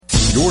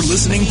You're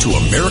listening to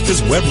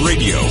America's Web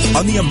Radio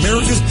on the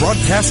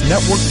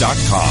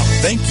AmericasBroadcastNetwork.com.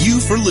 Thank you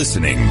for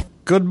listening.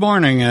 Good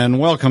morning and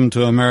welcome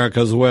to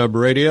America's Web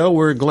Radio.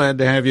 We're glad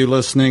to have you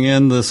listening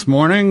in this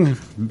morning.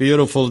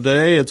 Beautiful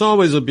day. It's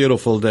always a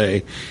beautiful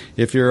day.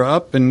 If you're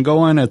up and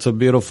going, it's a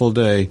beautiful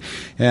day.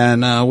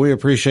 And we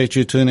appreciate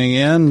you tuning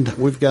in.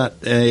 We've got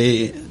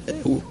a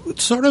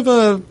sort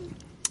of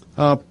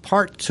a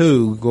part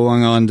two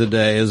going on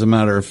today, as a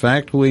matter of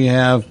fact. We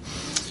have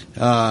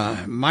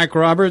Mike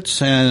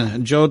Roberts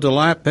and Joe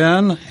Delapp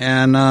in,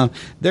 and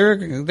they're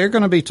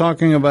going to be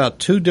talking about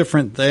two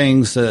different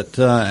things that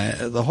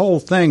the whole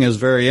thing is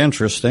very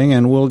interesting,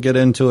 and we'll get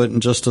into it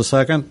in just a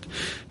second.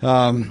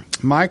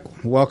 Mike,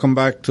 welcome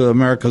back to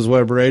America's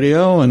Web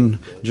Radio, and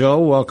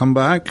Joe, welcome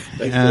back.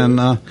 Thank and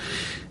you.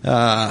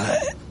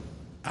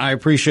 I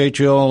appreciate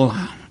you all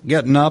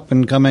getting up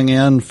and coming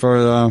in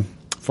for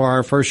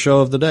our first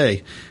show of the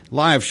day.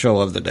 Live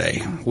show of the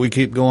day. We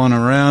keep going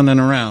around and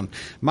around.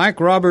 Mike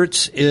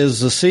Roberts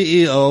is the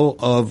CEO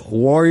of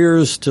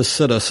Warriors to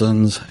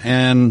Citizens,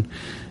 and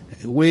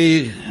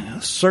we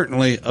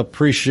certainly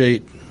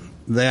appreciate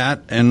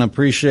that and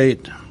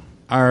appreciate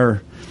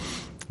our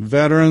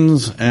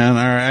veterans and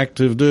our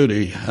active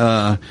duty.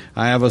 I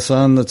have a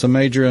son that's a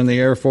major in the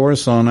Air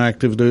Force on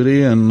active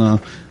duty and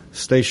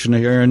stationed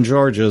here in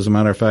Georgia, as a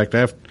matter of fact,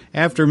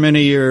 after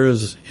many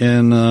years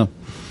in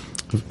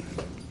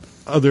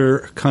other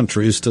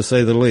countries, to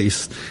say the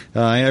least,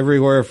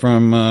 everywhere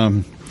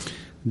from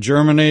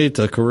Germany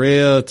to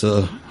Korea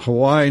to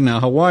Hawaii. Now,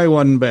 Hawaii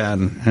wasn't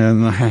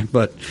bad,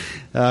 but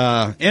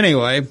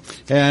anyway,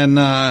 and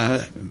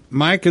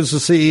Mike is the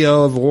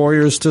CEO of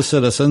Warriors to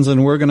Citizens,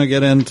 and we're going to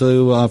get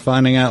into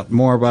finding out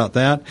more about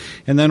that.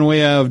 And then we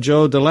have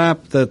Joe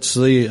Delapp, that's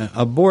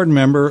a board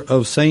member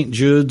of St.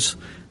 Jude's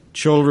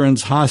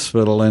Children's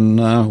Hospital.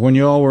 And when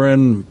you all were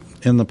in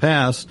the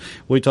past,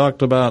 we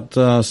talked about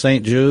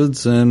St.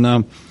 Jude's,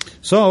 and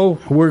so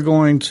we're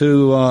going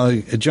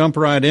to jump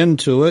right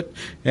into it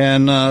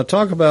and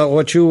talk about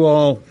what you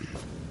all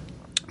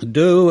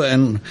do.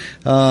 And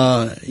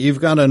you've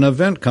got an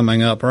event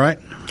coming up, right?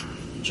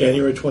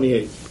 January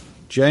 28th.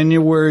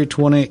 January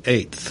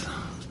 28th.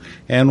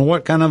 And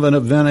what kind of an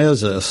event is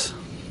this?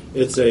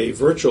 It's a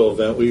virtual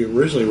event. We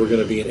originally were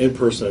going to be an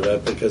in-person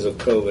event because of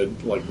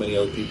COVID. Like many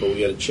other people, we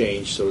had to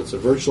change. So it's a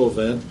virtual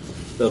event.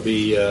 There'll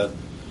be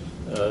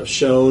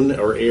shown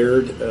or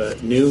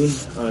aired noon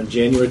on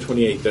January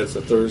 28th. That's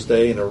a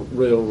Thursday, and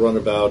it'll run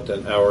about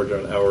an hour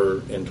to an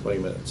hour and 20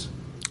 minutes.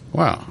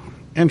 Wow,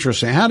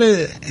 interesting.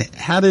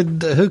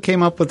 Who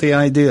came up with the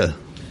idea?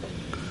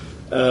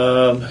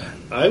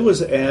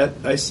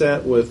 I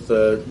sat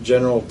with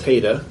General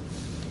Tata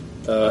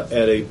at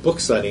a book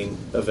signing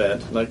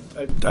event,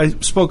 and I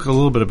spoke a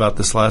little bit about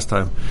this last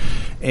time,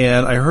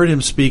 and I heard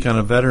him speak on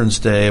a Veterans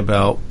Day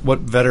about what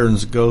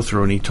veterans go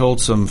through, and he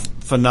told some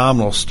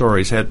phenomenal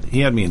stories.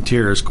 He had me in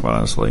tears, quite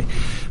honestly,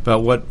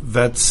 about what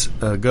vets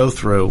go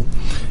through.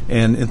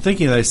 And in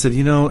thinking that, I said,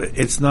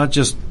 it's not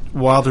just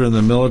while they're in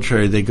the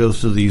military they go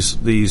through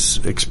these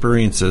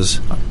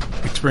experiences.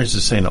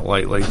 Experiences, saying it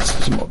lightly,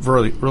 some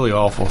really, really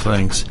awful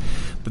things.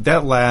 But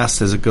that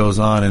lasts as it goes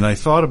on. And I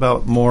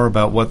thought more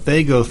about what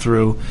they go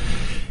through,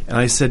 and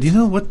I said,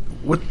 what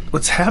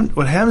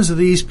happens to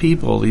these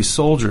people, these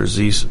soldiers,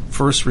 these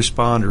first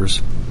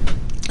responders,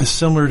 is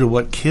similar to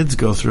what kids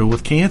go through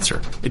with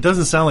cancer. It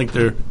doesn't sound like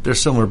they're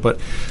similar, but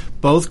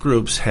both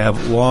groups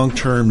have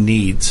long-term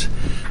needs,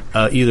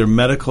 either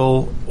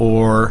medical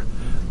or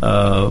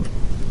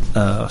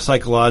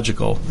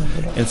psychological.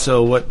 And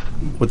so what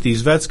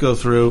these vets go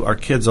through, our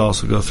kids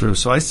also go through.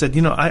 So I said,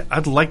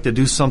 I'd like to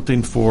do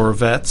something for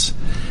vets.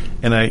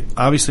 And I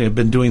obviously have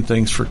been doing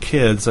things for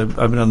kids. I've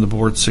been on the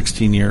board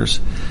 16 years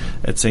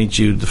at St.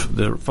 Jude,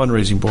 the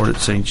fundraising board at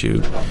St.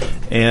 Jude.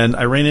 And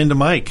I ran into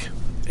Mike.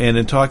 And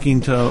in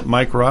talking to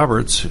Mike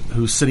Roberts,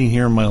 who's sitting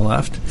here on my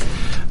left,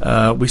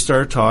 we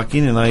started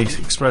talking, and I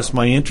expressed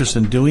my interest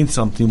in doing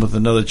something with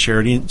another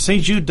charity. And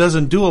St. Jude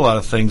doesn't do a lot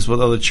of things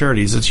with other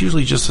charities. It's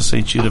usually just a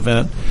St. Jude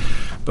event.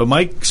 But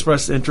Mike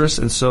expressed interest,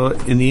 and so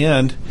in the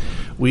end,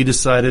 we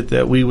decided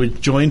that we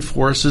would join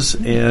forces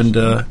and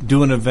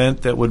do an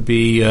event that would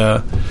be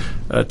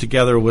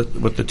together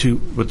with the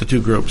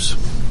two groups.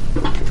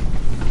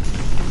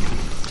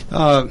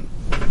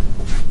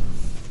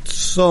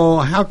 So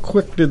how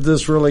quick did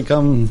this really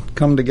come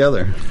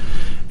together?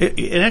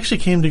 It actually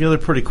came together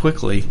pretty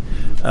quickly.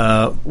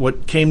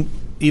 What came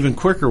even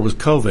quicker was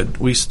COVID.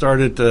 We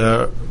started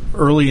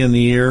early in the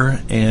year,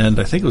 and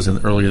I think it was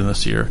earlier in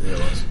this year. Yeah, it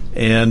was.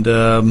 And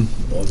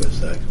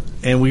August, actually.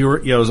 And we were,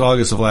 it was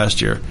August of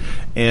last year.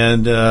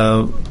 And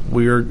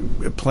we were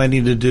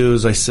planning to do,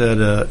 as I said,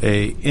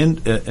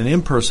 an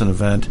in-person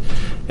event.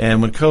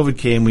 And when COVID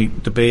came, we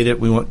debated,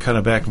 we went kind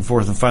of back and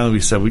forth, and finally we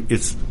said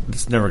it's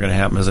never going to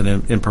happen as an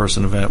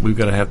in-person event. We've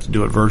got to have to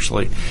do it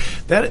virtually.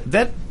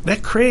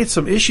 That creates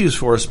some issues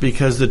for us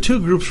because the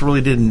two groups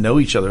really didn't know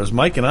each other. It was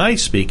Mike and I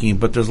speaking,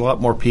 but there's a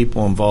lot more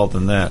people involved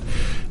in that.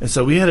 And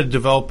so we had to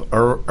develop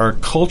our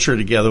culture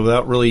together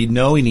without really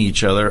knowing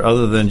each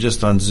other than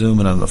just on Zoom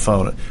and on the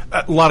phone.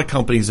 A lot of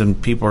companies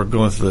and people are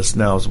going through this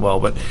now as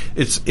well, but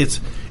it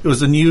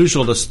was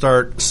unusual to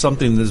start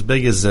something as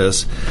big as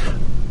this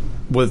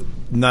with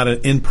not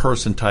an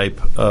in-person type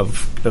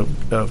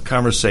of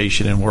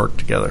conversation and work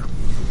together.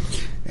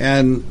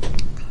 And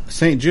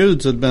St.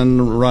 Jude's had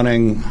been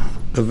running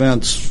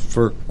events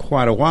for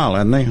quite a while,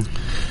 hadn't they?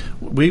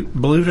 We,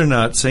 believe it or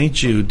not, St.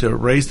 Jude, to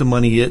raise the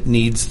money it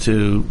needs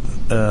to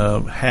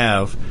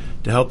have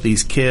to help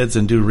these kids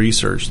and do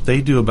research,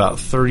 they do about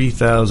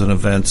 30,000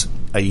 events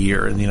a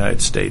year in the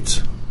United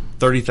States.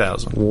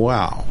 30,000.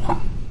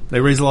 Wow.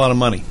 They raise a lot of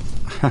money.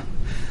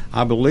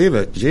 I believe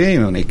it. Gee,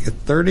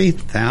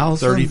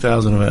 30,000?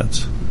 30,000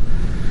 events.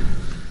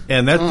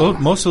 And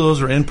most of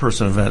those are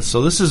in-person events.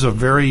 So this is a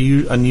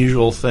very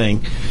unusual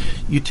thing.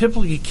 You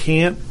typically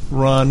can't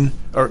run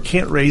or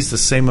can't raise the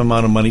same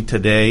amount of money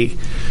today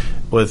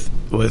with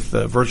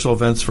virtual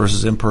events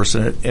versus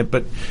in-person.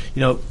 But,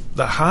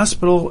 the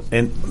hospital,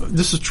 and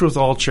this is true with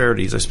all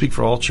charities. I speak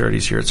for all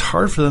charities here. It's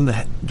hard for them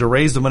to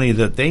raise the money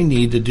that they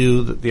need to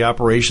do the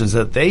operations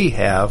that they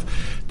have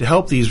to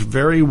help these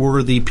very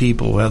worthy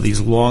people who have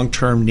these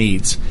long-term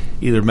needs,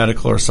 either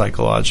medical or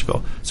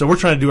psychological. So we're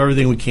trying to do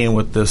everything we can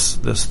with this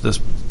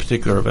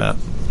particular event.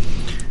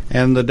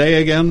 And the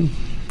day again?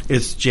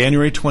 It's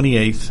January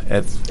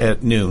 28th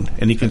at noon,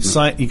 and you can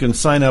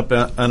sign up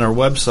on our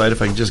website.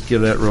 If I can just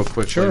give that real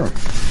quick. Sure.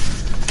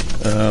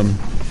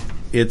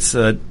 It's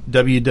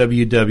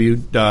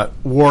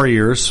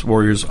www.warriors.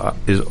 Warriors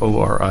is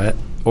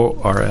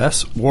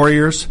O-R-S.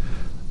 Warriors,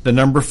 the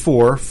number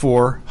 4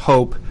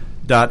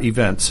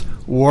 hope.events.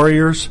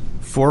 Warriors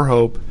for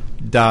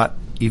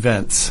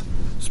hope.events.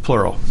 It's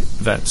plural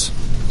events.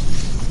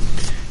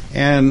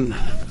 And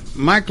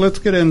Mike, let's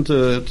get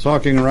into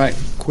talking right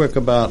quick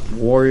about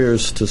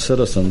Warriors to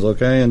Citizens,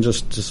 okay? And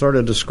just to sort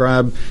of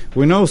describe,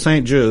 we know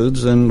St.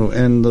 Jude's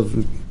and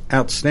the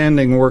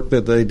outstanding work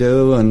that they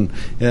do, and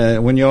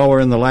when you all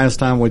were in the last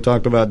time, we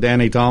talked about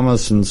Danny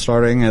Thomas and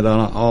starting it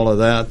on all of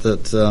that.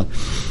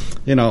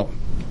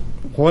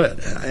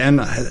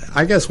 And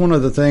I guess one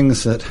of the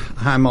things that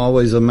I'm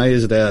always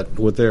amazed at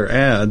with their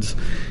ads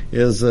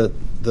is that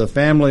the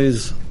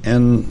families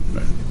and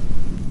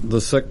the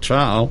sick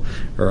child,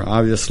 or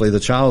obviously the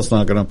child's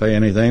not going to pay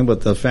anything,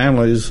 but the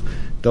families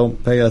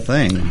don't pay a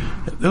thing.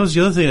 That was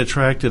the other thing that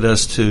attracted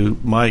us to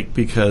Mike,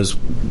 because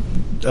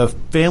a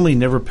family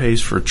never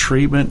pays for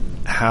treatment,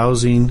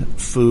 housing,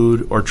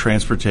 food, or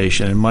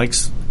transportation, and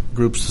Mike's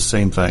group's the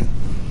same thing.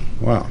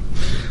 Wow.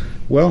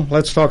 Well,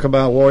 let's talk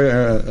about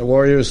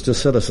Warriors to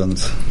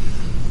Citizens.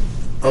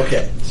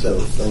 Okay, so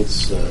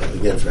thanks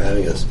again for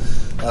having us.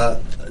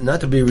 Not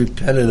to be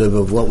repetitive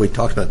of what we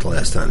talked about the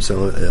last time,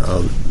 so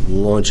I'll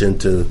launch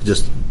into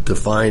just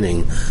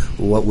defining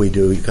what we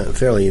do kind of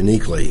fairly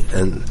uniquely.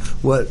 And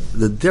what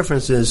the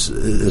difference is,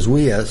 as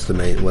we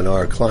estimate, what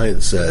our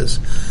client says,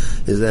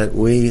 is that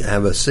we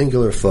have a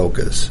singular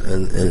focus,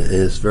 and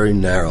it's very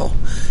narrow.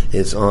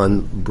 It's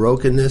on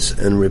brokenness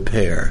and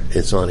repair.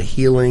 It's on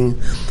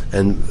healing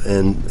and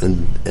a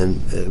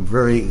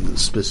very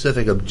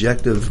specific,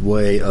 objective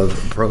way of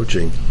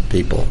approaching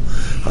people.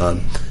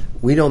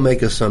 We don't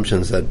make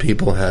assumptions that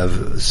people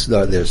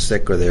they're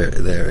sick or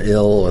they're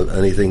ill or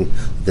anything,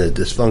 they're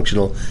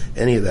dysfunctional,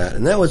 any of that.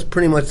 And that was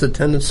pretty much the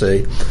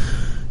tendency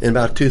in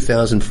about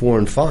 2004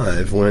 and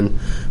 5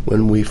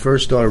 when we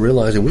first started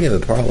realizing we have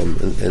a problem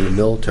in the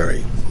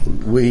military.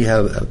 We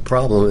have a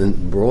problem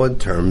in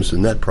broad terms,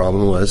 and that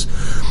problem was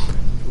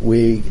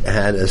we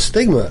had a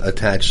stigma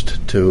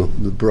attached to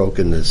the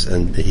brokenness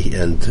and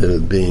to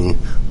being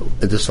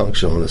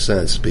dysfunctional in a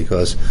sense,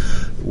 because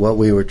what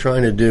we were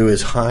trying to do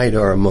is hide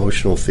our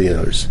emotional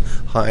fears,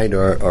 hide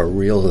our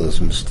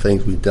realisms,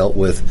 things we dealt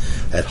with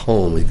at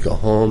home. We'd go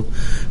home.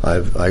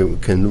 I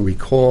can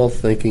recall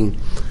thinking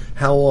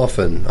how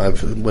often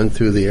I've went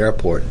through the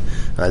airport.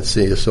 I'd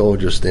see a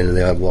soldier standing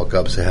there. I'd walk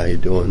up and say, "How you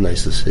doing?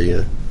 Nice to see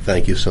you.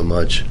 Thank you so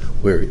much.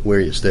 Where are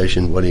you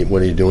stationed? What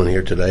are you doing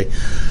here today?"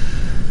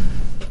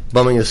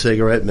 Bumming a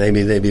cigarette,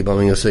 maybe they'd be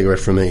bumming a cigarette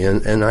for me.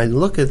 And I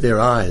look at their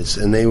eyes,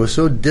 and they were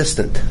so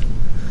distant.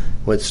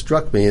 What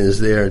struck me is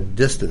their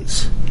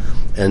distance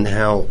and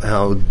how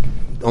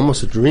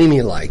almost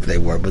dreamy-like they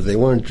were, but they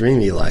weren't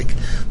dreamy-like.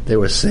 They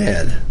were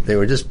sad. They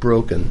were just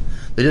broken.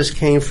 They just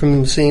came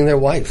from seeing their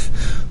wife,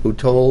 who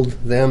told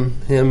them,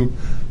 him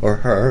or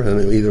her, I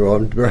mean, either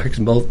or,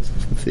 both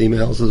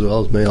females as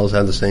well as males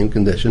have the same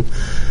condition.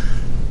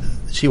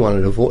 She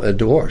wanted a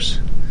divorce.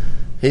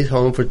 He's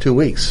home for 2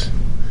 weeks.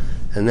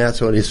 And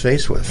that's what he's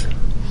faced with.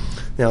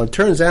 Now, it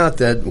turns out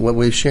that what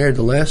we shared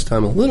the last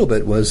time a little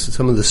bit was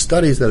some of the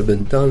studies that have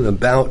been done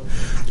about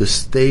the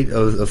state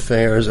of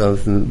affairs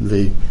of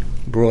the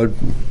broad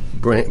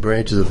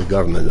branches of the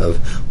government, of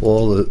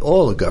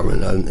all the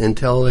government,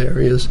 intel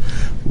areas,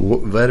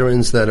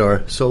 veterans that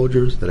are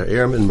soldiers, that are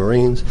airmen,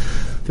 Marines.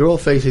 They're all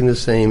facing the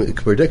same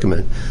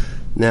predicament.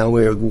 Now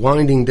we're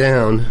winding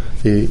down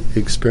the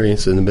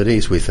experience in the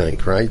Mideast, we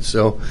think, right?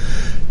 So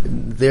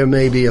there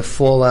may be a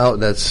fallout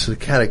that's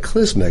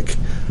cataclysmic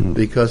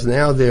because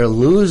now they're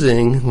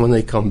losing when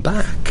they come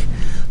back.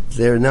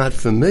 They're not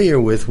familiar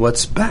with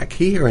what's back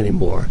here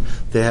anymore.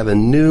 They have a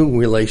new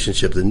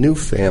relationship, a new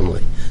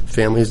family.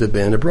 Family is a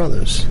band of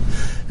brothers.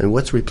 And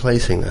what's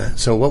replacing that?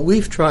 So what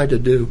we've tried to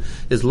do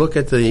is look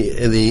at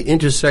the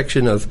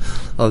intersection of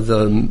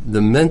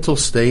the mental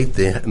state,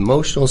 the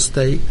emotional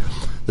state,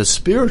 the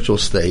spiritual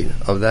state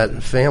of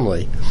that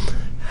family.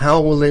 How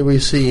will they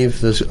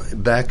receive this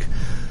back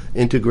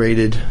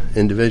integrated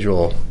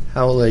individual?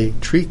 How will they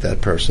treat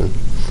that person?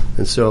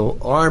 And so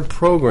our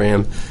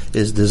program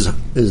is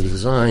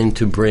designed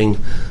to bring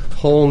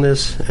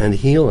wholeness and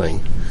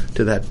healing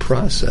to that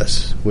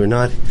process. We're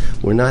not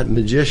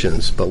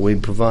magicians, but we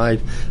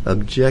provide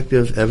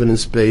objective,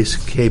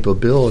 evidence-based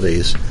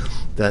capabilities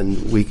that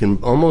we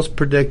can almost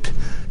predict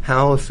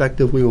how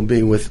effective we will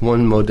be with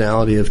one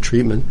modality of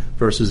treatment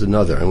versus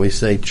another. And we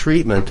say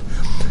treatment,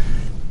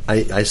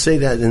 I say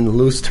that in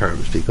loose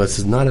terms because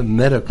it's not a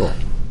medical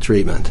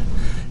treatment.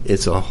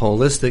 It's a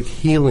holistic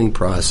healing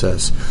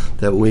process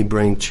that we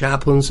bring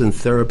chaplains and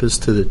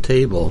therapists to the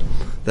table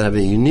that have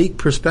a unique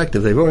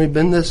perspective. They've already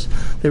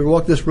they've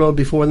walked this road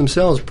before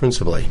themselves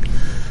principally.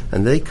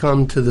 And they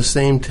come to the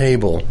same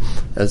table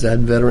as that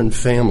veteran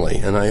family.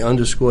 And I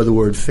underscore the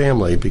word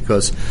family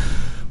because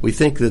we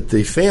think that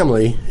the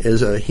family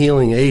is a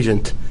healing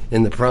agent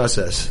in the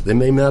process. There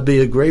may not be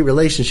a great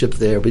relationship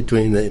there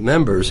between the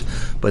members,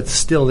 but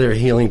still their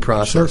healing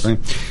process. Certainly.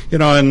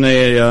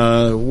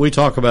 And we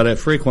talk about it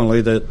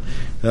frequently that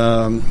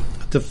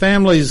the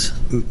families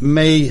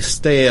may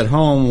stay at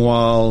home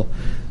while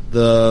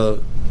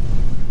the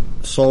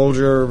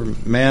soldier,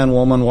 man,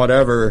 woman,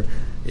 whatever,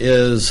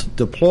 is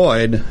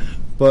deployed,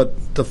 but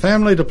the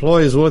family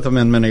deploys with them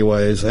in many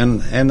ways,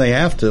 and they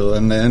have to,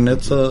 and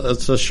it's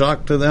a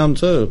shock to them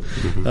too.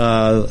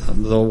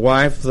 Mm-hmm. The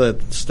wife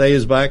that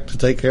stays back to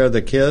take care of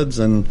the kids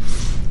and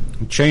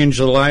change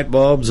the light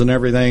bulbs and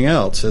everything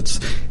else.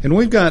 And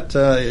we've got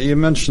you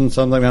mentioned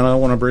something, and I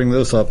want to bring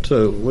this up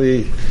too.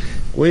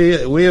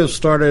 We have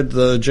started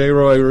the J.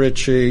 Roy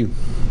Ritchie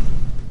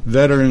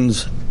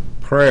Veterans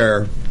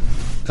Prayer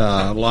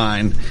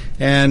line.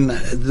 And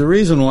the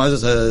reason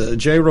was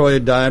J. Roy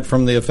died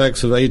from the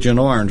effects of Agent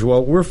Orange.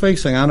 Well, we're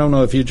facing, I don't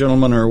know if you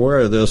gentlemen are aware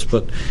of this,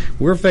 but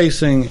we're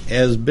facing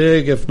as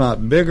big, if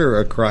not bigger,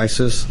 a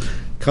crisis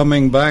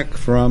coming back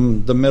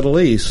from the Middle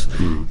East.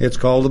 It's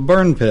called the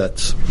burn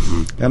pits.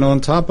 And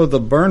on top of the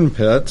burn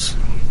pits,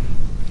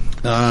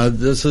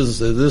 this was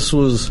the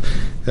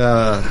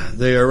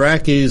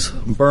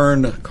Iraqis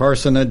burned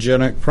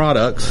carcinogenic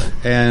products,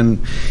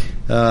 and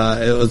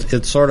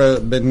it's sort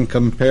of been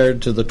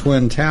compared to the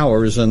Twin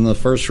Towers and the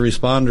first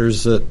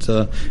responders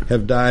that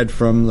have died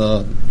from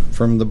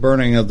the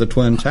burning of the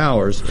Twin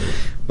Towers.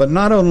 But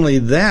not only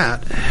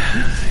that,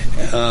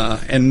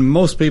 and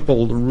most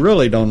people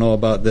really don't know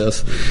about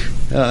this.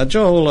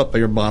 Joe, hold up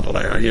your bottle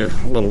there, your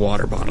little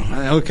water bottle.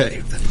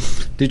 Okay.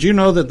 Did you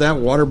know that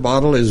water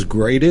bottle is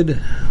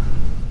graded?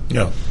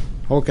 No.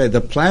 Okay,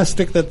 the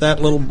plastic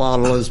that little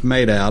bottle is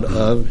made out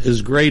of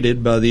is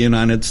graded by the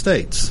United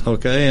States.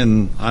 Okay,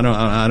 and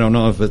I don't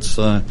know if it's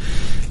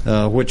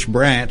which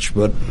branch,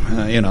 but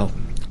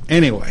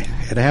anyway,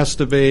 it has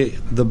to be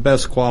the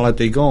best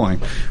quality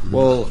going.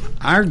 Well,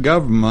 our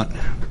government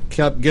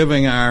kept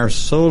giving our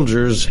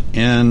soldiers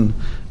in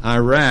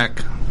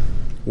Iraq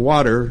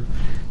water.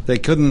 They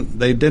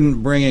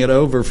didn't bring it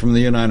over from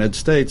the United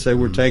States. They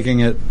were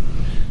taking it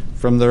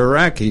from the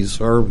Iraqis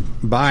or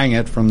buying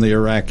it from the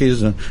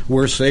Iraqis, and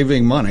we're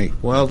saving money.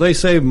 Well, they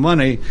save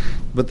money,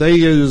 but they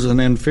use an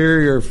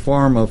inferior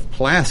form of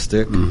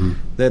plastic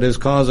that is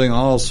causing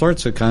all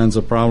sorts of kinds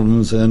of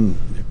problems in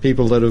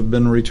people that have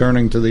been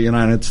returning to the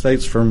United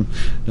States from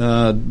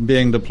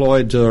being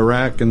deployed to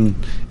Iraq and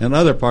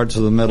other parts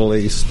of the Middle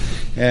East.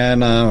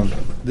 And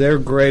their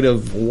grade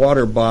of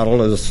water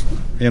bottle is,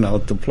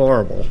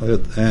 deplorable.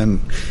 And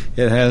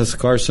it has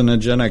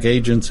carcinogenic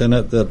agents in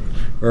it that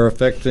are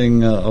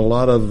affecting a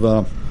lot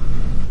of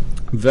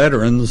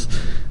veterans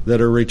that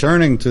are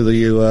returning to the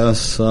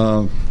U.S.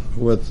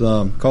 With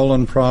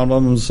colon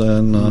problems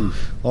and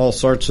all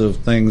sorts of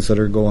things that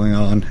are going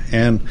on.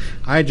 And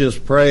I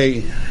just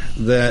pray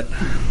that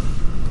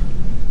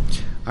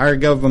our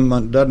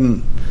government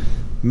doesn't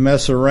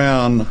mess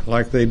around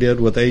like they did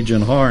with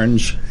Agent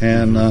Orange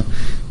and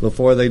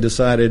before they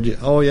decided,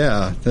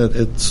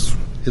 that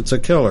it's a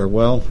killer.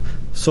 Well,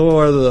 so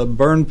are the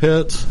burn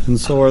pits and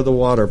so are the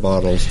water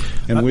bottles.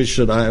 And we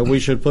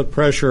should put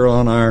pressure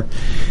on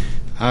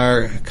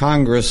our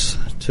Congress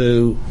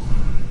to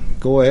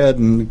go ahead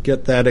and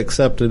get that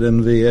accepted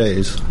in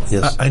VAs.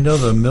 Yes. I know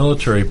the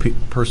military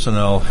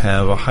personnel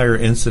have a higher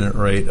incident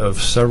rate of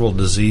several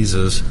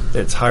diseases.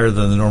 It's higher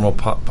than the normal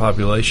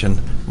population.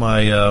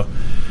 I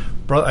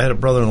had a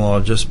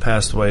brother-in-law just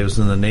passed away. He was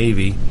in the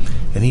Navy,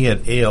 and he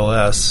had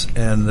ALS,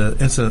 and the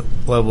incident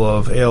level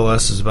of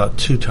ALS is about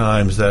 2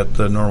 times that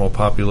the normal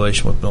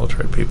population with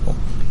military people.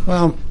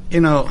 Well,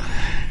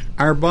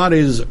 our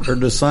bodies are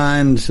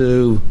designed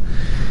to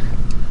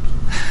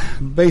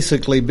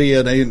basically be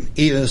at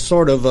a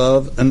sort of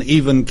an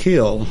even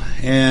keel,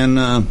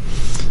 and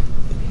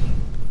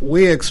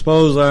we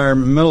expose our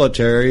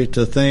military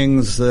to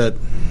things that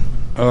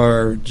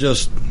are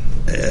just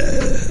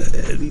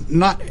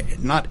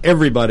not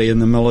everybody in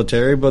the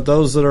military, but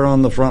those that are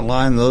on the front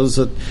line, those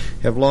that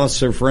have lost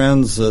their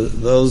friends,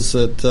 those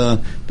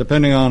that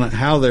depending on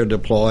how they're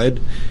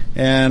deployed,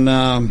 and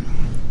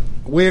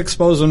we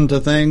expose them to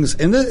things.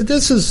 And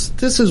this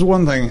is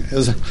one thing.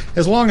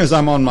 As long as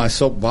I'm on my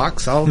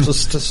soapbox, I'll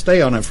just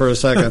stay on it for a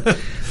second.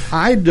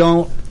 I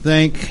don't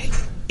think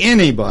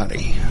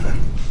anybody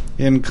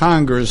in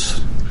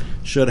Congress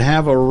should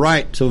have a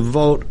right to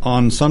vote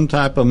on some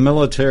type of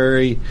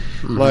military,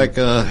 like,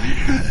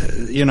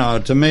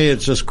 to me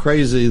it's just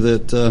crazy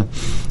that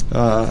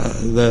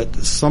that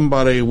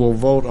somebody will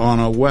vote on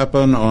a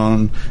weapon,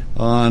 on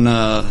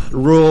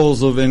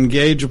rules of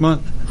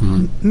engagement.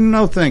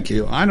 No, thank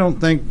you. I don't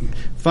think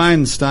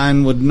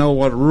Feinstein would know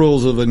what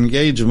rules of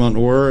engagement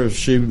were if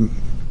she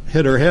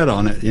hit her head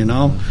on it,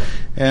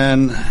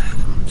 And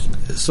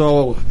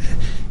so,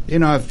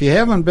 if you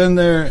haven't been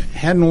there,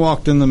 hadn't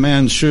walked in the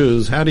man's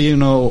shoes, how do you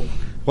know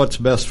what's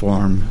best for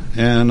him?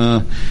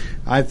 And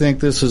I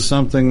think this is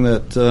something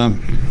that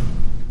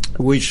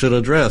we should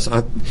address.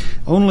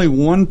 Only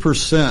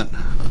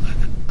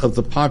 1% of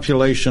the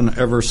population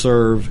ever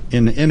serve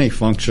in any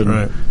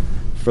function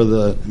for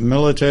the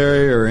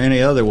military or any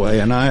other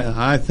way, and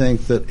I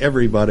think that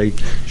everybody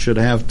should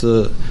have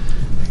to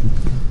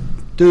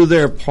do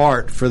their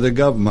part for the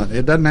government.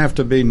 It doesn't have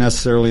to be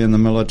necessarily in the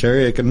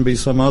military. It can be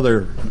some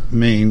other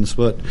means.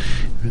 But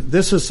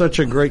this is such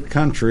a great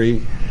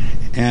country,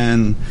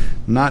 and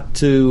not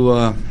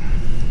to.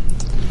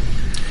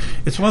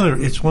 It's one of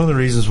the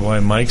reasons why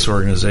Mike's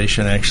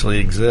organization actually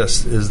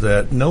exists, is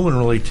that no one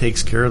really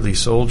takes care of these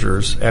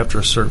soldiers after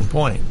a certain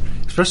point,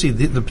 especially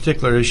the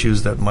particular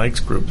issues that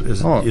Mike's group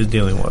is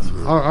dealing with.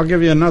 I'll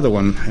give you another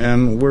one,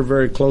 and we're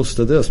very close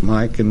to this,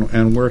 Mike,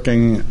 and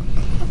working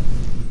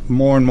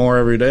more and more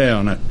every day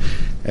on it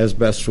as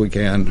best we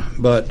can.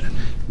 But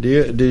do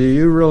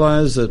you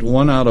realize that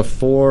 1 out of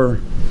 4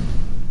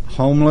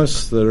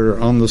 homeless that are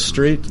on the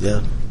street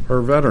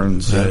are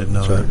veterans? I didn't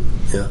know that.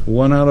 Yeah.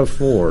 1 out of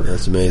 4.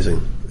 That's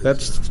amazing. That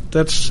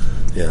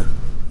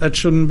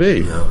shouldn't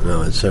be.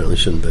 No, it certainly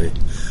shouldn't be.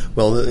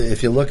 Well,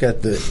 if you look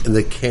at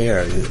the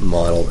care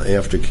model,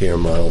 aftercare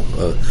model,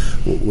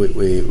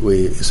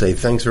 we say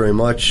thanks very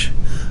much.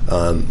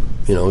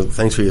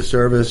 Thanks for your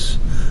service.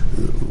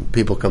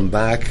 People come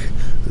back.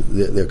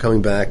 They're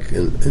coming back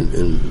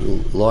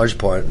in large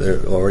part.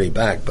 They're already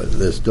back, but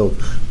they're still.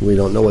 We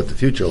don't know what the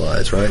future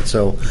lies, right?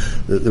 So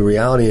the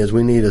reality is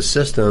we need a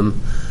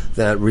system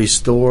that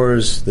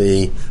restores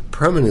the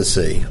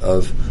permanency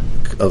of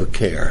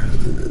care,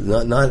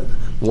 not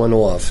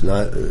one-off,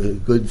 not a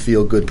good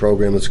feel-good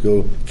program. Let's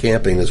go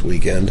camping this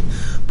weekend,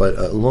 but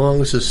a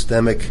long,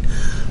 systemic,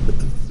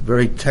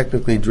 very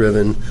technically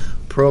driven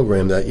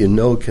program that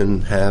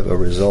can have a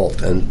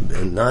result and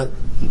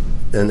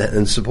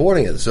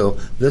supporting it. So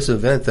this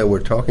event that we're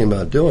talking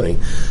about doing,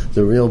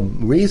 the real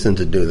reason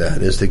to do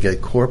that is to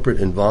get corporate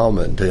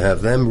involvement, to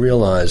have them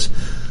realize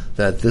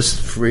that this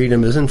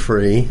freedom isn't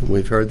free.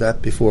 We've heard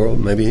that before,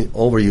 maybe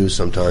overused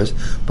sometimes,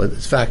 but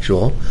it's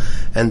factual.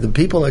 And the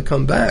people that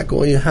come back,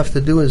 all you have to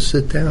do is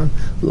sit down,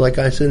 like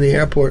I said in the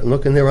airport, and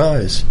look in their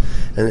eyes,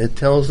 and it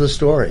tells the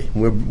story.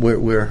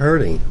 We're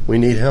hurting. We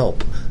need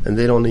help, and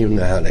they don't even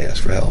know how to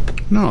ask for help.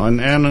 No,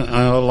 and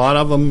a lot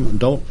of them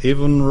don't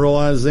even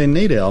realize they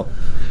need help.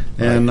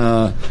 And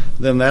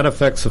then that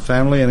affects the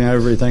family and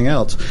everything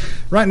else.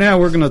 Right now,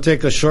 we're going to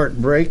take a short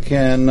break,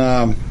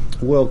 and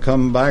we'll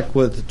come back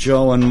with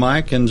Joe and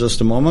Mike in just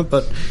a moment.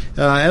 But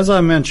as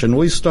I mentioned,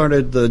 we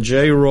started the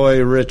J.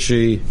 Roy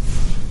Ritchie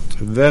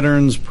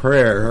Veterans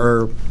Prayer,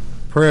 or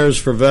Prayers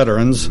for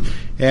Veterans,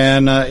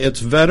 and it's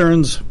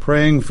veterans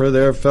praying for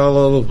their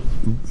fellow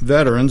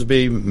veterans,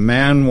 be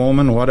man,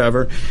 woman,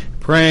 whatever,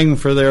 praying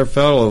for their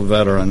fellow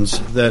veterans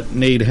that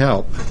need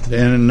help.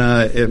 And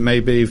it may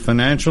be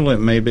financial, it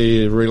may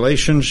be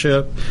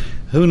relationship,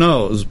 who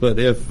knows. But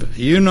if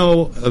you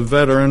know a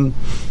veteran,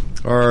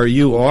 or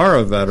you are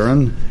a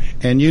veteran,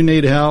 and you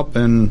need help,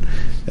 and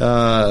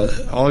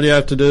all you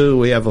have to do,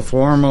 we have a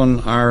form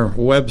on our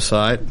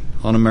website,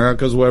 on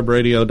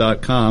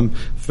americaswebradio.com.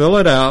 Fill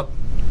it out,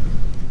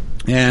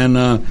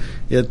 and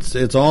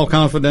it's all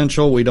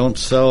confidential. We don't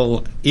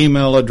sell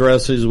email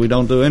addresses. We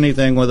don't do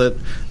anything with it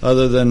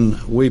other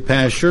than we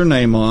pass your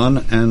name on,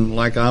 and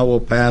like I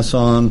will pass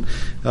on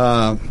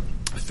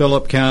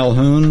Philip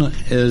Calhoun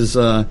is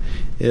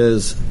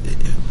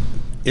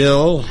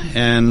ill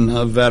and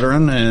a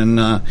veteran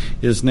and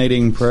is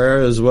needing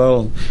prayer, as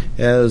well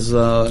as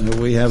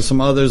we have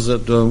some others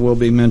that we'll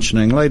be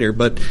mentioning later.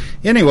 But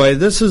anyway,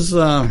 this is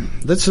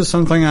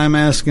something I'm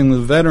asking the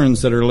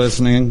veterans that are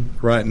listening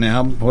right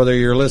now, whether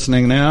you're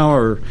listening now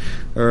or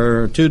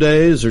 2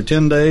 days or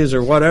 10 days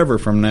or whatever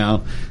from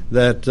now,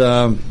 that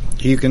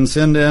you can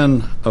send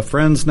in a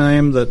friend's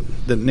name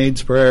that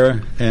needs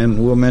prayer,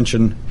 and we'll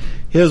mention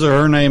his or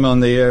her name on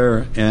the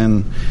air,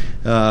 and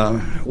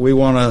we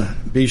want to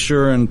be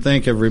sure and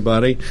thank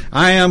everybody.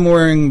 I am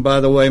wearing, by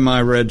the way,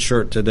 my red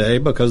shirt today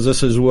because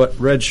this is what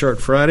Red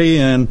Shirt Friday,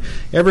 and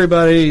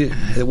everybody,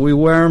 we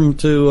wear them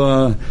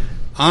to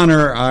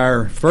honor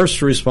our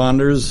first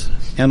responders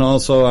and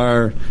also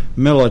our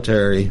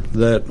military,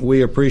 that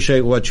we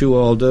appreciate what you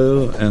all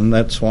do, and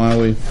that's why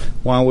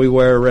we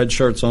wear red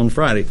shirts on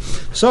Friday.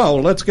 So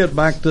let's get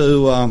back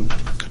to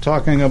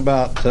talking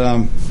about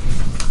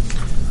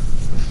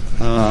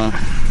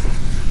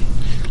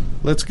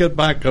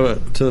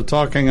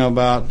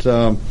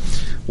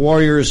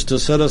warriors to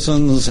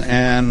citizens,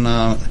 and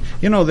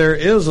there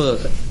is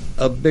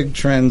a big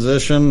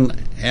transition,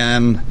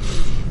 and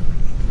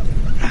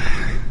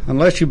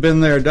unless you've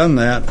been there, done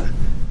that,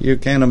 you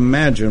can't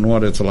imagine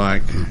what it's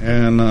like.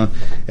 And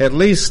at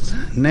least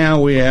now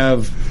we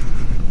have,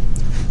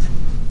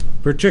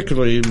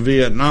 particularly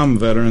Vietnam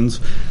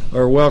veterans,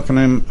 are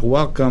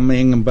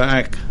welcoming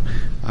back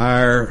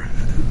our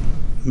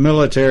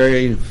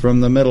military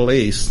from the Middle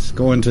East,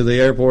 going to the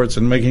airports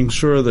and making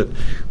sure that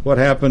what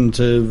happened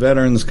to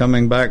veterans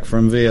coming back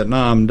from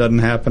Vietnam doesn't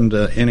happen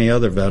to any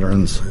other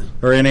veterans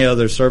or any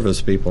other service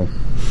people.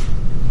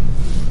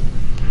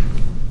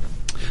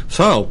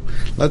 So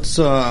let's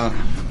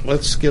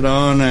get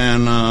on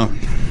and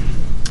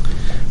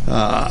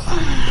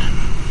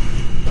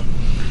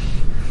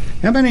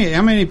how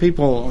many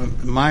people,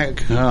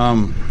 Mike,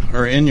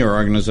 are in your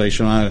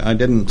organization? I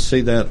didn't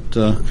see that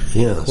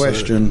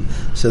question.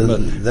 So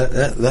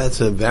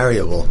that's a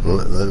variable.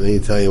 Let me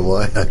tell you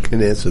why I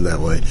can answer that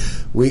way.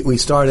 We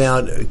started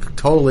out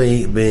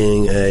totally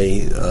being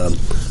a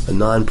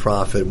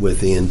nonprofit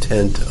with the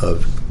intent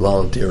of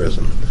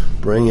volunteerism.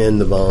 Bring in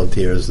the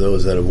volunteers,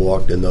 those that have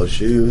walked in those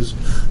shoes,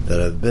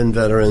 that have been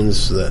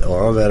veterans, that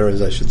are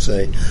veterans, I should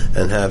say,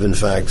 and have in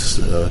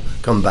fact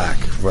come back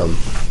from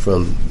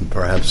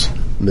perhaps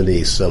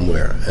Mideast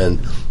somewhere. And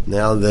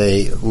now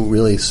they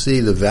really see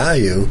the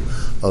value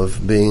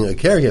of being a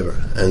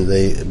caregiver, and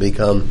they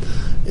become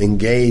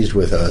engaged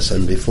with us.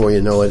 And before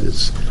you know it,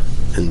 it's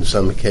in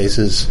some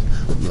cases,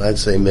 I'd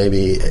say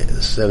maybe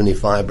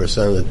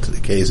 75% of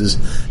the cases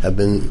have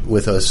been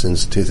with us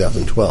since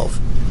 2012.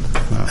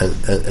 Wow.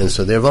 And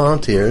so they're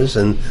volunteers,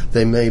 and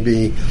they may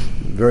be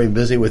very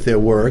busy with their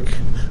work,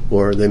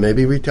 or they may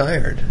be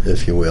retired,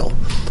 if you will.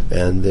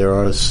 And there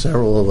are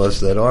several of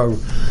us that are,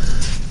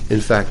 in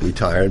fact,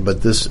 retired.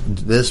 But this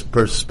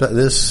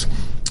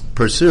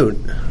pursuit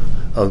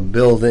of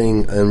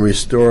building and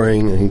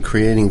restoring and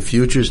creating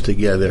futures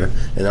together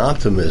and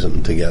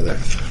optimism together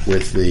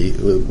with the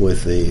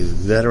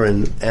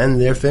veteran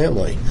and their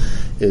family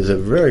is a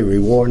very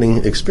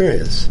rewarding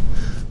experience.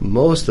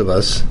 Most of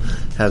us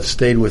have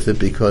stayed with it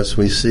because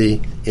we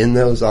see in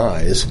those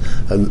eyes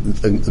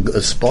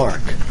a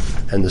spark,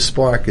 and the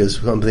spark is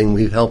something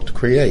we've helped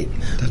create.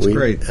 That's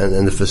great.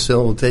 And the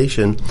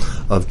facilitation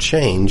of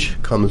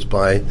change comes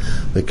by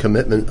the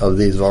commitment of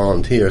these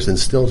volunteers, and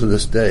still to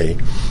this day,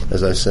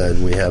 as I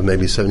said, we have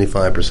maybe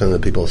 75% of the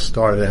people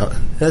started out.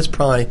 That's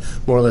probably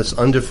more or less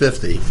under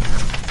 50,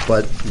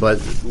 but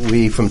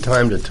we, from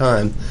time to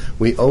time,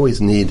 we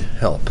always need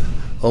help,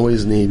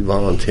 always need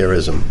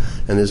volunteerism.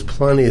 And there's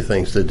plenty of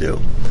things to do,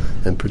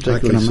 and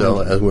particularly so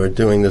as we're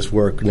doing this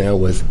work now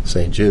with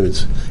St.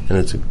 Jude's, and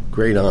it's a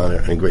great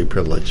honor and great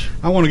privilege.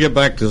 I want to get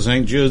back to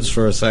St. Jude's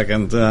for a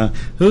second.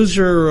 Who's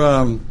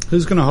going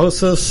to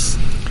host this?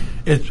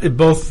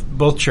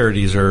 Both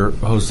charities are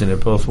hosting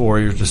it, both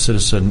Warriors to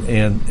Citizen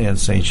and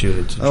St.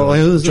 Jude.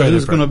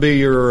 Who's going to be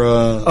your...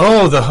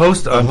 the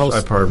host?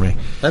 Pardon me.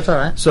 That's all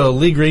right. So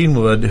Lee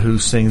Greenwood, who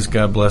sings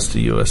God Bless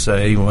the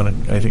USA, he won,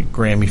 I think,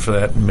 Grammy for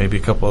that, and maybe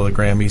a couple other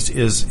Grammys,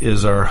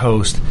 is our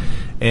host.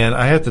 And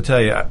I have to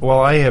tell you, while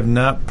I have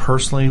not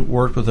personally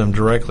worked with him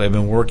directly, I've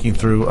been working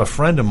through a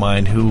friend of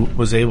mine who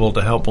was able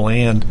to help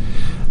land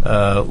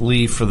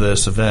Lee for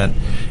this event.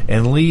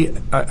 And Lee,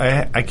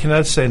 I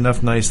cannot say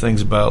enough nice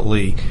things about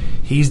Lee.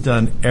 He's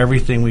done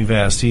everything we've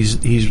asked.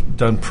 He's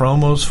done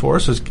promos for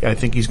us. I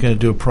think he's going to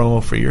do a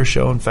promo for your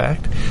show, in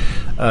fact.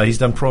 He's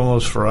done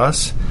promos for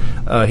us.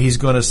 He's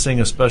going to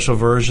sing a special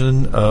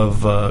version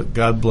of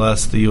God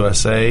Bless the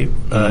USA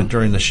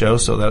during the show,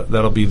 so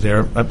that'll be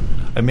there.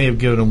 I may have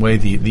given away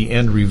the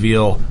end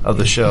reveal of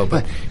the show,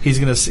 but he's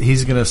going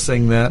to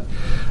sing that.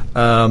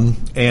 I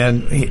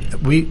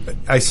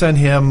sent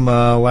him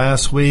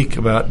last week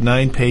about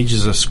 9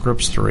 pages of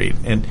scripts to read,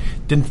 and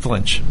didn't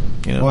flinch.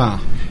 Wow.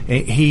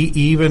 He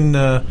even,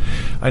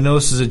 I know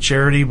this is a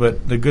charity,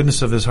 but the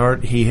goodness of his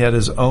heart, he had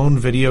his own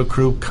video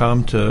crew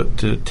come to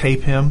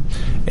tape him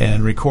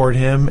and record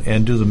him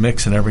and do the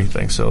mix and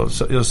everything. So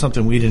it was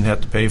something we didn't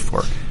have to pay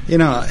for.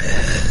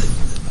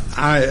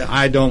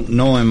 I don't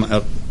know him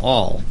at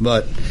all,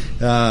 but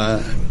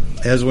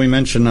as we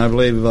mentioned, I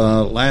believe,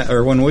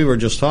 or when we were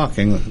just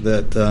talking,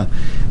 that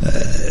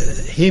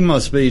he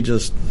must be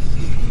just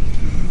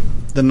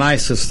the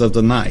nicest of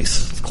the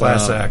nice.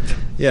 Class act.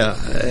 Yeah,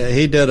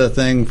 he did a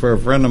thing for a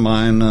friend of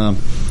mine,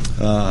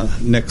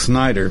 Nick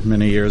Snyder,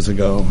 many years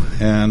ago,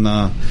 and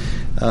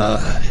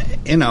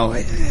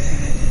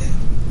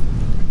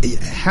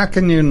how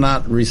can you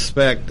not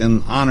respect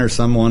and honor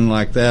someone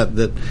like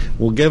that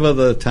will give her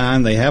the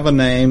time? They have a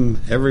name.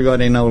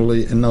 Everybody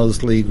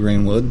knows Lee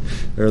Greenwood,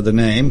 or the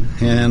name.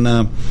 And,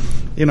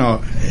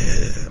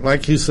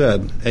 like you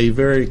said, a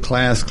very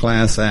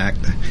class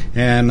act.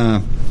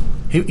 And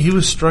he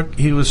was struck,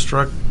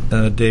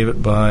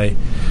 David, by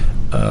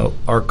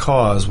our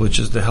cause, which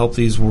is to help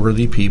these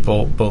worthy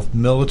people, both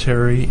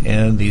military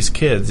and these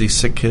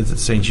sick kids at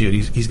St. Jude.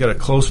 He's got a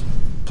close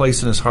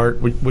place in his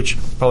heart, which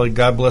probably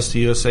God Bless the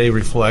USA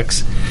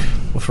reflects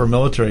for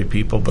military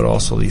people, but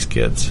also these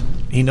kids.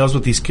 He knows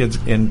what these kids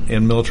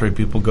and military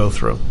people go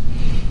through.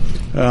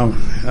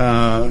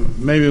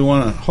 Maybe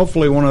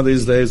hopefully one of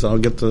these days I'll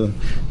get to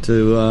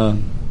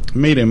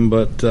meet him,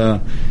 but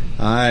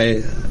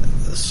I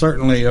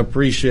certainly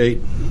appreciate,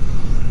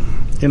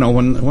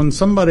 when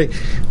somebody,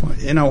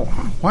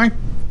 why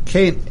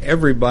can't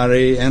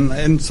everybody,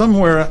 and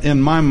somewhere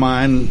in my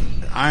mind,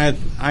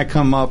 I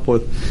come up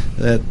with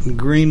that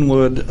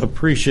Greenwood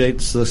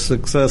appreciates the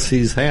success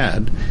he's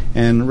had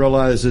and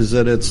realizes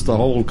that it's the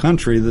whole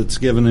country that's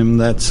given him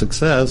that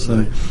success,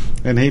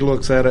 and he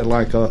looks at it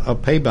like a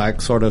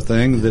payback sort of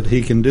thing that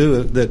he can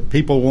do, that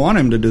people want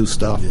him to do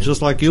stuff,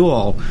 just like you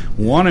all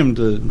want him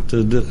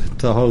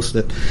to host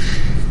it,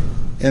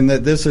 and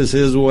that this is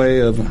his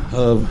way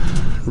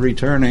of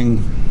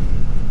returning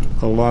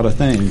a lot of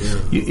things.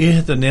 You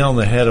hit the nail on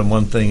the head on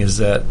one thing, is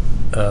that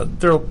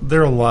there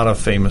are a lot of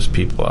famous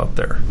people out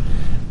there,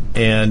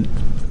 and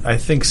I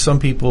think some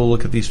people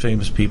look at these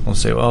famous people and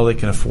say, "Well, they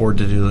can afford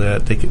to do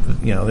that. They can,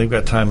 they've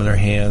got time in their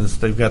hands.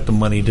 They've got the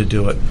money to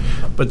do it."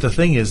 But the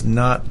thing is,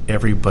 not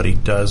everybody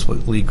does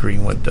what Lee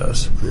Greenwood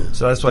does. Yeah.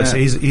 So that's why I say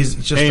he's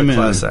just a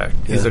class act.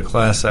 He's a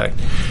class act.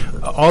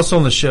 Also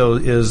on the show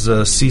is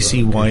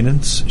CeCe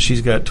Winans.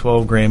 She's got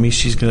 12 Grammys.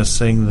 She's going to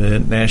sing the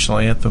national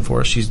anthem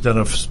for us. She's done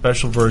a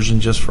special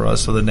version just for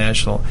us of the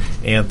national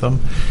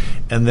anthem.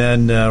 And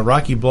then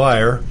Rocky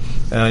Bleier.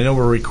 I know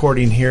we're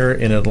recording here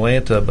in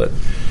Atlanta, but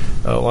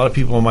a lot of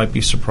people might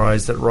be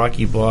surprised that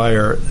Rocky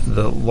Bleier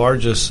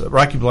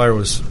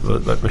was,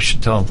 I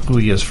should tell him who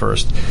he is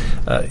first.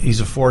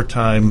 He's a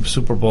 4-time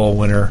Super Bowl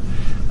winner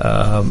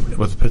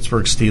with the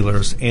Pittsburgh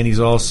Steelers, and he's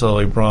also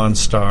a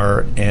Bronze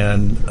Star,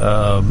 and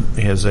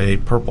he has a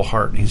Purple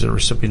Heart. He's a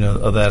recipient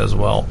of that as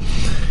well.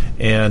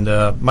 And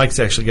Mike's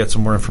actually got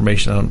some more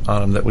information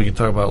on him that we can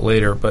talk about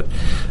later. But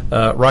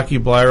Rocky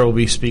Bleier will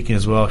be speaking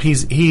as well.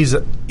 He's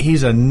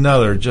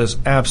another just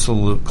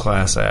absolute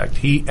class act.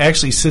 He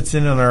actually sits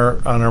in on our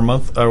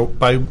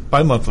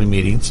bi-monthly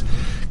meetings,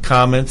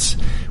 comments.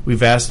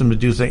 We've asked him to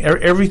do things.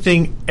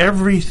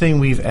 Everything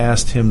we've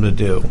asked him to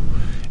do,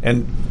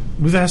 and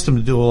we've asked him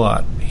to do a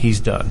lot. He's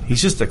done.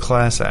 He's just a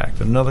class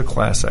act, another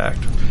class act.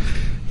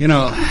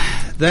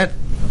 That.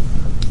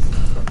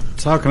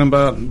 Talking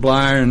about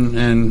Bleier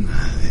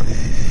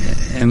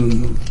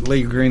and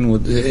Lee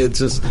Greenwood, it's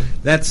just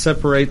that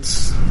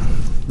separates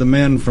the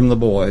men from the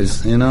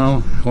boys. When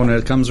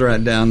it comes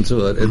right down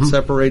to it, it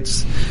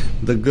separates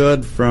the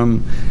good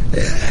from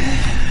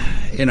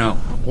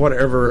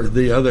whatever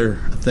the other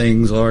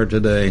things are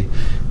today.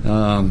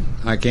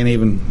 I can't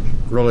even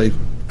really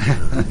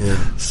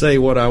say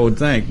what I would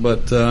think,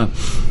 but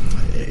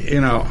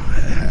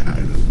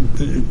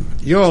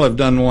you all have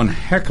done one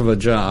heck of a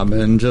job,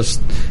 and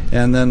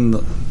then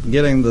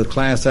getting the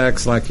class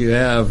acts like you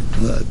have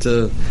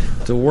to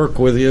work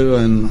with you,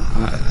 and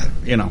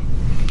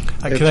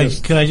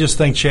Can I just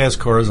thank Chaz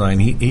Corzine?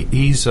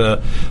 He's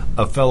a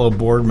fellow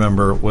board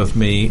member with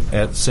me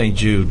at St.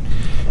 Jude,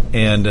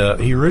 and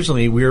we were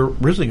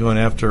originally going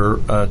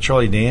after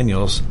Charlie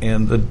Daniels,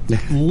 and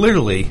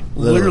literally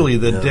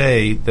the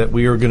day that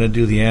we were going to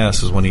do the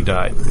ass is when he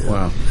died.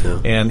 Wow! Yeah.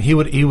 And he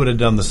would have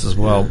done this as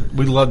well.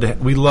 We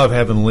love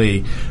having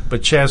Lee,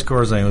 but Chaz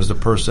Corzine was the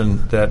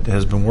person that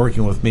has been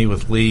working with me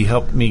with Lee,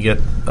 helped me get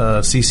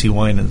CeCe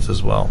Winans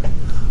as well.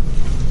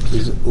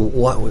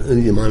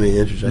 You mind me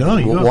interjecting? No,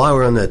 you go. While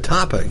we're on that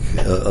topic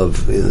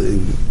of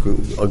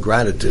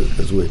gratitude,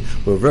 because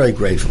we're very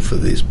grateful for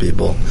these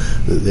people.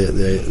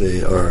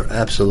 They are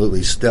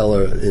absolutely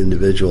stellar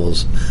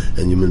individuals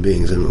and human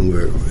beings, and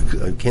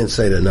I can't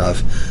say it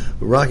enough.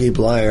 Rocky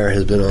Bleier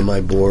has been on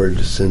my board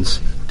since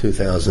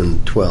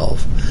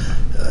 2012.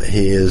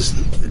 He is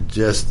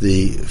just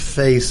the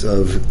face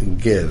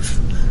of give.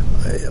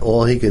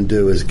 All he can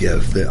do is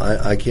give.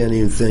 I can't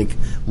even think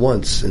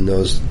once in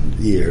those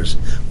years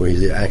where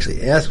he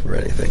actually asked for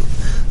anything,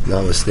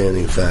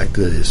 notwithstanding the fact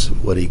that is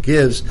what he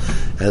gives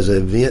as a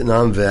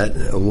Vietnam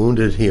vet, a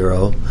wounded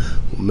hero,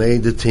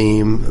 made the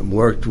team,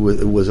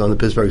 was on the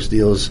Pittsburgh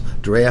Steelers,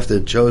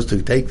 drafted, chose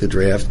to take the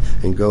draft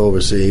and go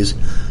overseas,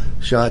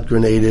 shot,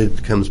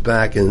 grenaded, comes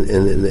back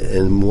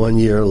in 1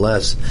 year or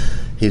less.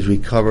 he's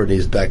recovered,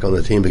 he's back on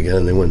the team again,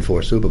 and they win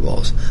 4 Super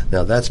Bowls.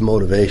 Now, that's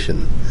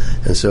motivation.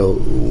 And so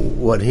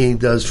what he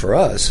does for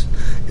us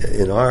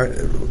in our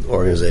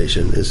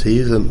organization is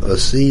he's a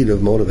seed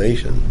of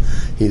motivation.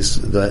 He's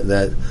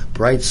that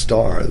bright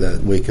star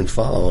that we can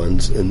follow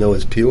and know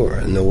it's pure,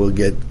 and that we'll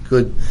get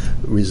good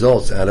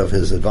results out of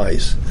his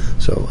advice.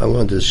 So I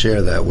wanted to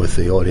share that with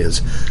the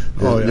audience.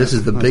 This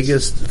is the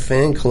biggest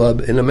fan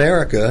club in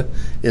America,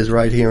 is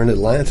right here in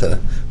Atlanta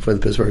for the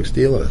Pittsburgh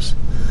Steelers.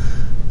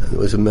 It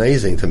was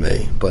amazing to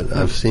me, but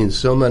I've seen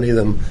so many of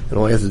them, and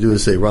all I have to do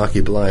is say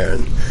Rocky Bleier,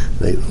 and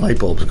the light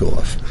bulbs go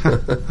off.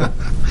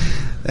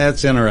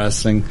 That's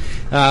interesting.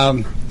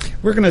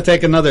 We're going to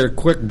take another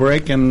quick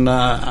break, and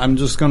I'm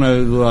just going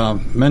to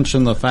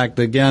mention the fact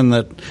again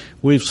that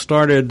we've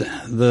started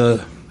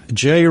the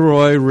J.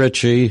 Roy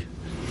Ritchie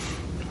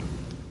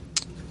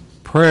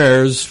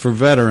Prayers for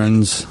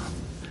Veterans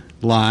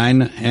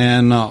line,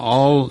 and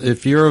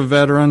if you're a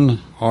veteran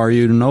or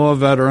you know a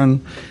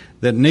veteran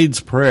that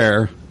needs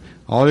prayer,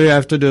 all you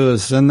have to do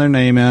is send their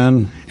name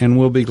in, and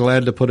we'll be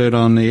glad to put it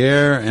on the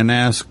air and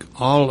ask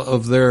all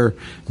of their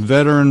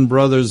veteran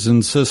brothers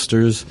and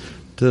sisters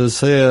to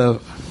say a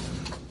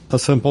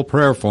simple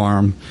prayer for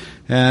them.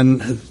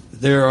 And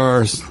there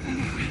are,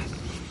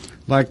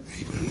 like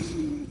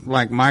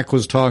Mike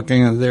was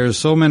talking, there's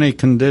so many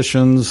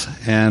conditions,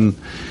 and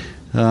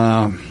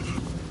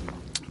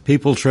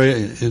people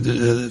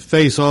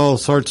face all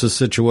sorts of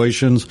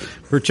situations,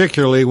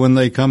 particularly when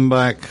they come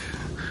back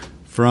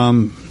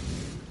from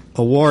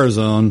a war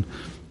zone,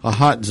 a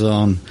hot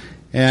zone,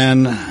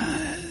 and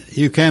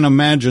you can't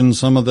imagine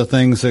some of the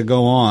things that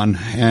go on.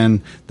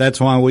 And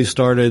that's why we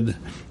started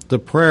the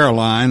prayer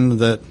line,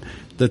 that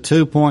the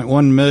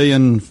 2.1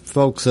 million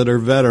folks that are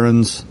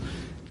veterans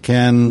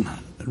can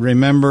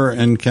remember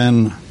and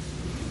can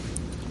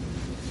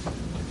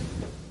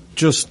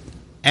just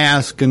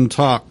ask and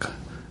talk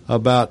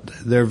about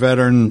their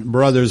veteran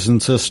brothers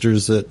and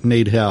sisters that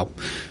need help.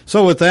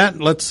 So with that,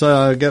 let's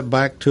get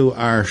back to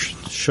our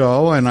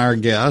show and our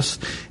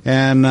guest.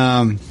 And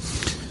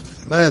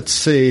let's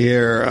see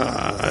here.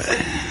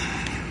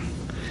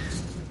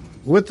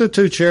 With the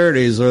 2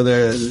 charities,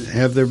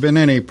 have there been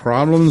any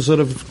problems that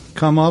have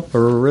come up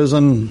or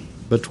arisen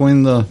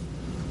between the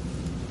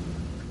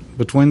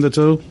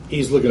 2?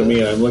 He's looking at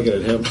me and I'm looking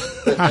at him.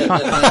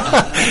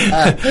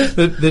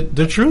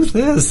 The truth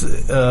is,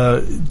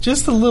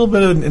 just a little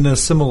bit of an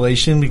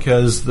assimilation,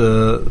 because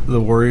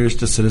the Warriors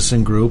to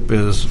Citizen group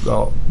is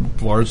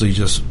largely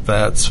just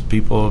vets.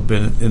 People have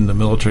been in the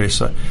military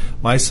side.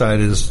 My side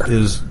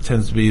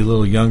tends to be a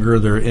little younger.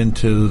 They're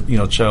into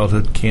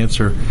childhood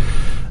cancer.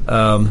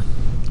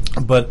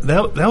 But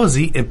that was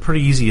a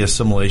pretty easy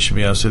assimilation, to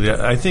be honest with you.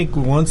 I think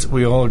once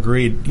we all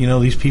agreed,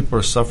 these people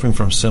are suffering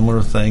from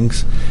similar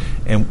things,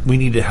 and we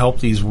need to help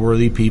these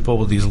worthy people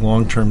with these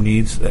long-term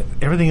needs.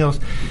 Everything else,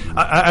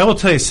 I will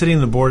tell you, sitting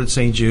on the board at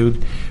St.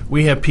 Jude,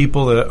 we have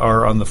people that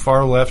are on the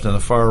far left and the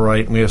far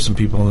right, and we have some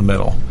people in the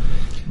middle.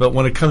 But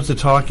when it comes to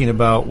talking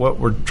about what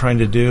we're trying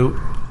to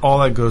do, all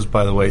that goes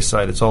by the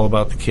wayside. It's all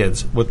about the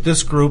kids. With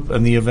this group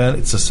and the event,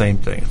 it's the same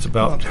thing. It's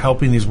about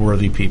helping these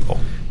worthy people.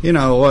 You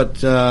know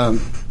what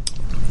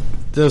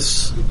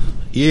this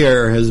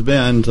year has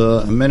been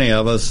to many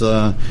of us,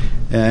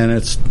 and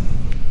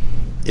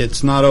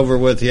it's not over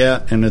with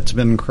yet, and it's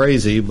been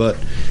crazy. But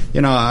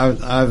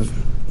I've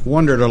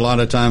wondered a lot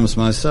of times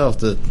myself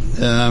that,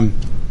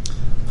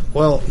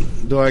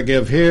 do I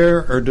give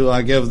here or do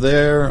I give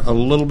there? A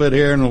little bit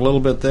here and a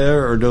little bit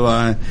there, or do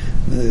I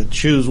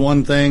choose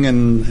one thing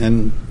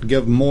and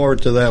give more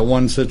to that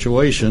one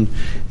situation?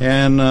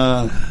 And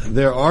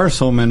there are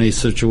so many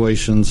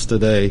situations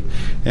today,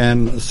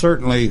 and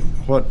certainly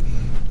what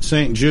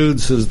St.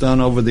 Jude's has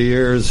done over the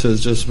years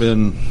has just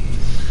been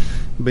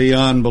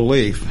beyond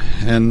belief.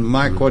 And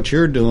Mike, what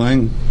you're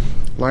doing,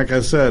 like I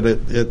said,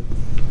 it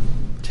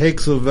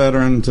takes a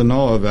veteran to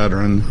know a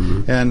veteran.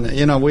 Mm-hmm. And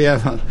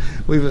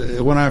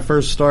when I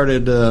first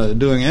started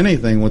doing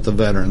anything with the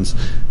veterans,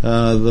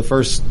 the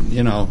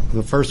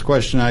first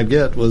question I'd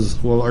get was,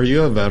 well, are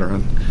you a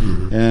veteran?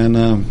 Mm-hmm.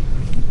 And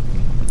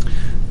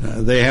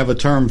they have a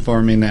term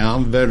for me now,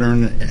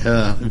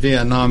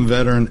 Vietnam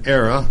veteran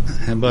era.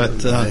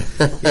 But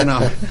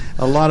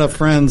a lot of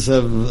friends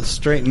have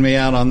straightened me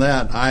out on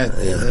that.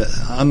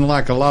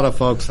 Unlike a lot of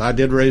folks, I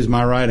did raise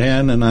my right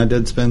hand, and I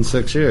did spend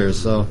 6 years.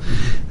 So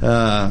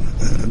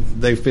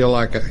they feel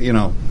like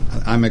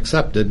I'm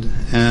accepted,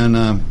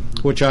 and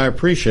which I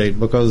appreciate,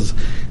 because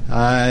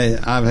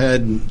I've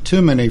had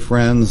too many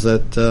friends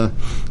that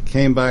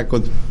came back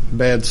with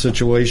bad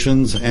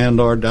situations and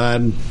or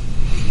died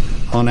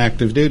on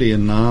active duty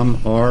in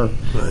Nam, or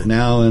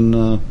now in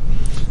the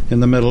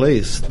Middle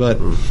East. But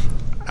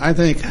I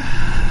think,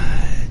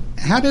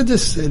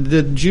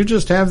 did you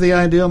just have the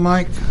idea,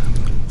 Mike?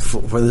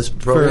 For this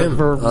program?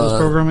 For this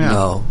program, yeah.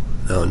 No.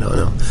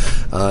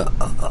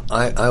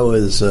 I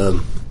was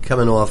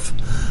coming off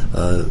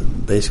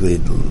basically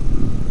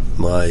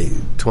my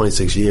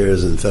 26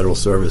 years in federal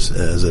service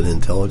as an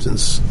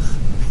intelligence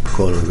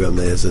quote unquote,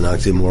 it's an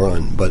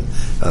oxymoron, but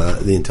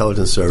the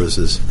intelligence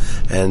services.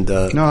 And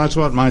no, that's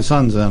what my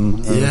son's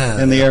in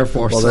the Air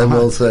Force. Well, then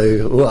we'll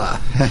say, wah.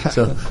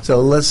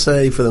 So let's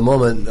say for the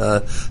moment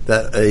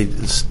that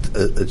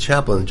a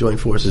chaplain, Joint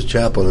Forces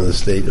chaplain in the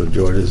state of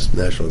Georgia's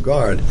National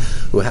Guard,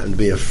 who happened to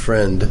be a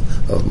friend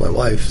of my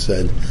wife,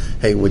 said,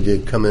 hey, would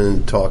you come in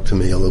and talk to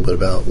me a little bit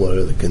about what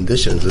are the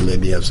conditions and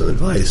maybe have some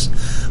advice?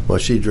 Well,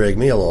 she dragged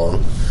me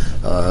along,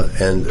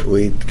 and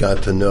we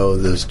got to know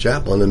this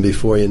chaplain, and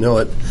before you know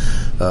it,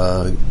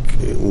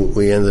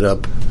 we ended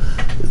up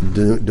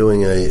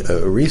doing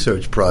a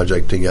research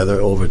project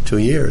together over 2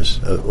 years.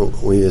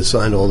 We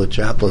assigned all the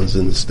chaplains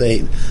in the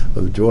state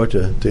of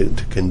Georgia to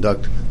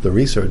conduct the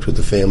research with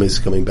the families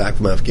coming back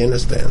from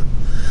Afghanistan.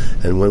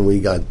 And when we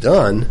got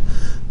done,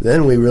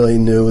 then we really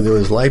knew there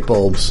was light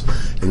bulbs,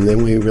 and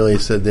then we really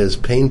said there's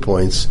pain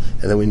points,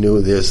 and then we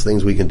knew there's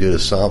things we can do to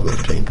solve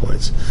those pain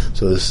points.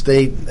 So the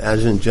state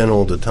adjutant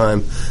general at the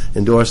time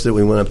endorsed it.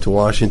 We went up to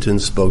Washington,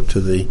 spoke to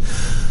the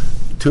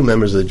 2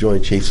 members of the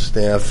Joint Chiefs of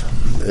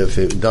Staff. If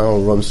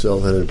Donald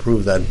Rumsfeld had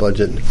approved that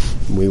budget,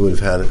 we would have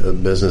had a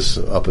business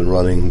up and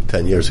running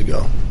 10 years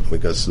ago,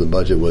 because the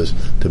budget was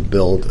to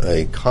build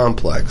a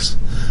complex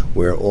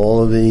where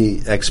all of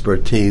the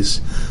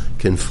expertise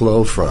can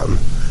flow from,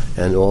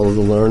 and all of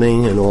the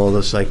learning and all the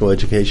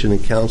psychoeducation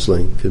and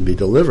counseling can be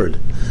delivered.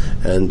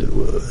 And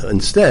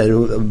instead,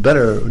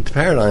 better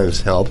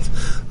paradigms helped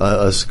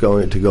us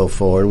go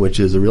forward, which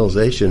is the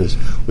realization is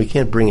we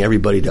can't bring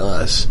everybody to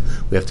us.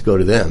 We have to go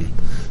to them.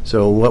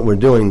 So what we're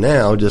doing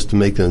now, just to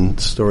make the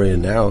story a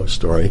narrow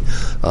story,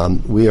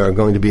 we are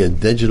going to be a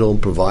digital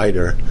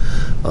provider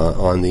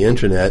on the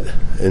Internet,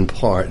 in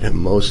part,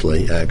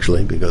 mostly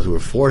actually, because we're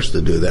forced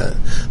to do that,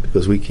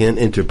 because we can't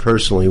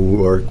interpersonally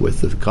work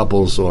with the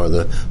couples or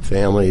the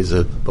families,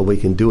 but we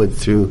can do it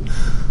through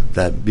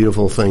that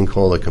beautiful thing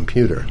called a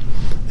computer.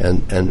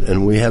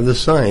 And we have the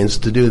science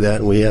to do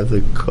that, and we have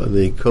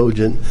the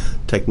cogent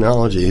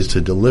technologies to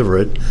deliver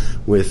it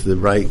with the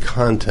right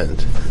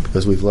content,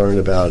 because we've learned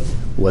about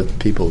what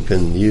people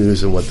can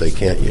use and what they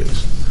can't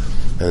use.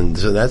 And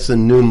so that's the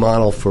new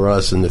model for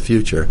us in the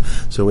future.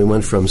 So we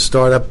went from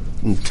startup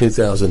in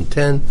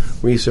 2010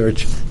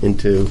 research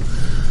into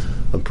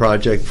a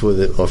project for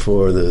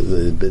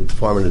the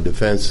Department of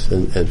Defense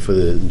and for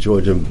the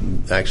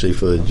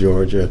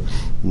Georgia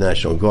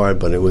National Guard,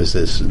 but it was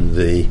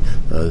the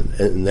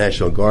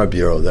National Guard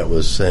Bureau that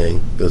was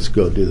saying, let's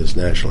go do this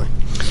nationally.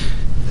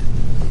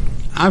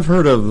 I've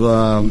heard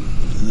of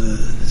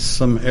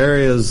some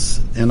areas,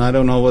 and I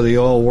don't know whether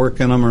you all work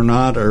in them or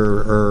not,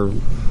 or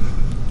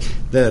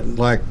that,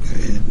 like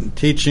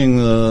teaching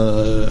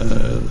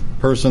the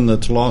person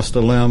that's lost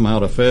a limb how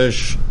to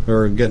fish,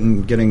 or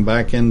getting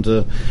back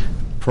into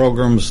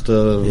programs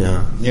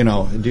to,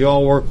 do you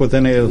all work with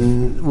any of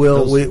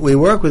Well, those? we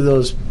work with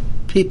those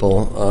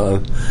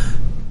people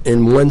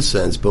in one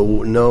sense, but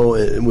no,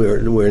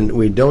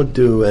 we don't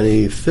do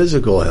any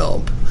physical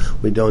help.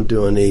 We don't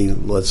do any,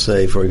 let's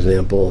say, for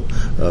example,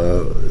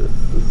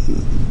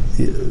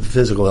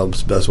 physical help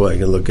is the best way I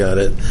can look at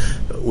it.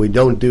 We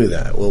don't do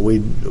that. What we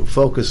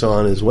focus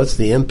on is what's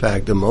the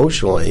impact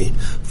emotionally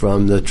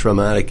from the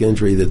traumatic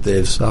injury that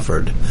they've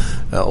suffered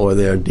or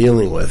they're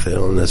dealing with. They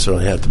don't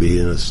necessarily have to be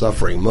in a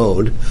suffering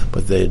mode,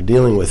 but they're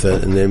dealing with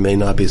it, and they may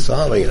not be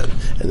solving it,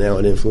 and now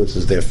it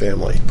influences their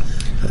family.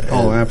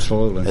 Oh,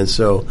 absolutely. And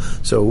so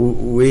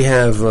we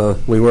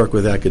have we work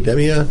with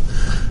academia.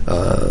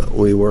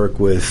 We work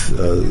with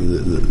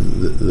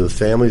the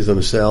families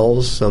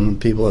themselves. Some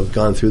people have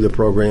gone through the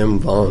program,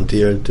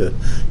 volunteered to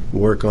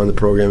work on the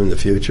program in the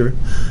future,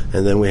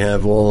 and then we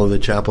have all of the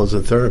chaplains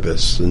and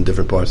therapists in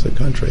different parts of the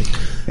country.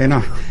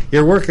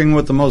 You're working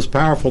with the most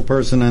powerful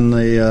person in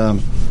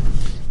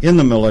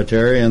the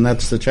military, and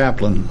that's the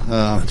chaplain.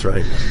 That's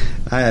right.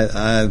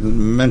 I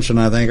mentioned,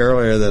 I think,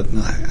 earlier that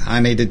I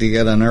needed to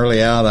get an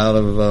early out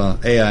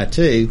of AIT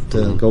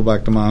to go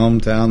back to my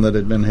hometown that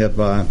had been hit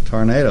by a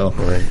tornado.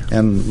 Right.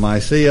 And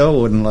my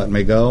CO wouldn't let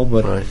me go,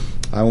 but right.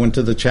 I went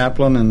to the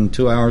chaplain, and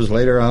 2 hours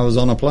later I was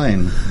on a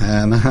plane.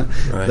 And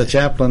right. The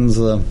chaplains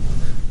are,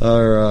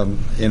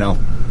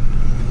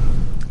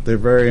 they're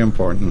very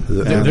important.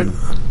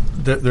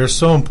 They're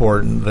so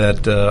important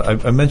that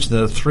I mentioned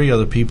the 3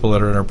 other people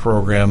that are in our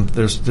program.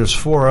 There's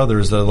 4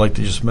 others that I'd like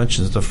to just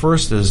mention. The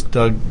first is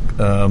Doug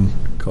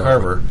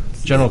Carver,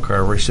 General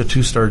Carver. He's a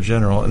 2-star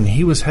general, and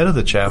he was head of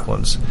the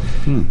chaplains.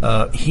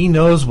 He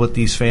knows what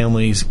these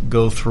families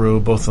go through,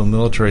 both on the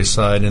military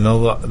side, and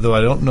though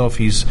I don't know if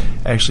he's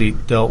actually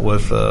dealt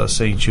with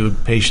St.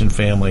 Jude patient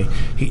family,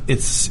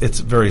 it's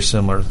very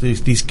similar.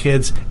 These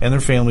kids and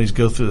their families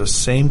go through the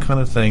same kind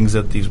of things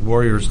that these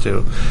warriors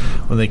do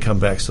when they come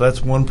back. So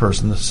that's one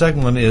person. The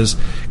second one is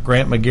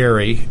Grant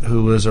McGarry,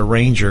 who is a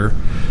ranger.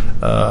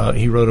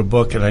 He wrote a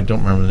book, and I don't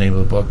remember the name of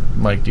the book.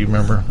 Mike, do you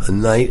remember? A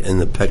Night in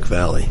the Peck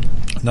Valley.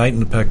 night in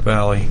the Peck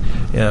Valley,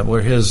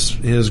 where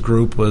his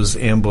group was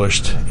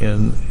ambushed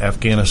in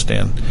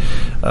Afghanistan.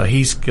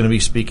 He's going to be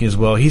speaking as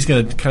well. He's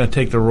going to kind of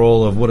take the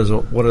role of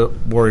what a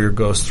warrior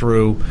goes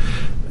through.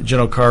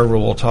 General Carver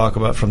will talk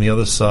about from the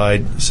other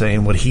side,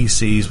 saying what he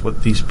sees,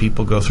 what these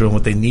people go through, and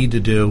what they need to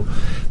do.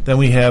 Then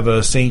we have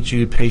a St.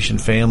 Jude patient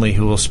family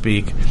who will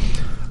speak.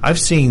 I've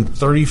seen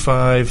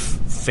 35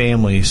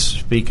 families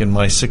speak in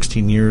my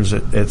 16 years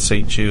at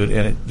St. Jude,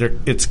 and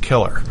it's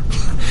killer.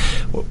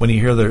 When you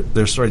hear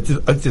their story,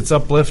 it's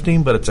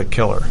uplifting, but it's a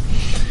killer.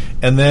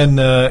 And then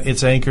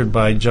it's anchored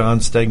by John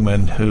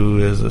Stegman, who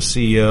is a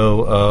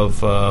CEO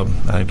of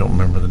I don't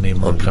remember the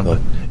name of the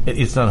company.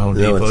 It's not Home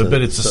Depot,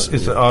 but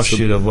it's an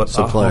offshoot of what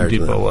Home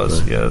Depot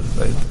was. Right. Yeah,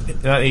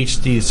 not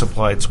HD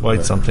Supply. It's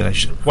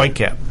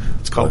Whitecap.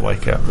 It's called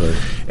Whitecap. Right.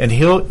 And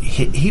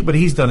what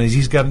he's done is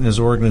he's gotten his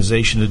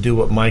organization to do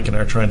what Mike and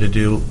I are trying to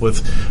do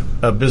with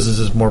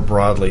businesses more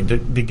broadly, to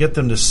get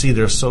them to see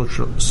their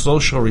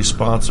social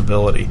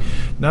responsibility,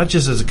 not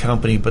just as a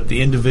company, but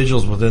the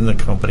individuals within the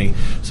company,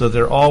 so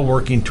they're all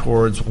working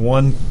towards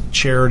one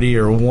charity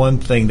or one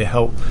thing to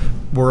help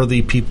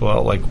worthy people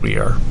out like we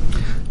are.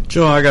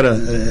 Joe, I gotta.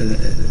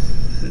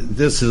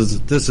 This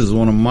is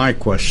one of my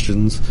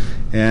questions,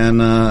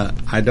 and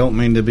I don't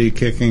mean to be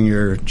kicking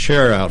your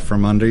chair out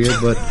from under you,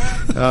 but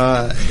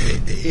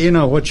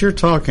what you're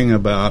talking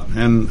about,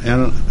 and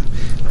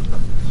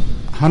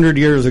 100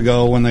 years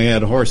ago when they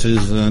had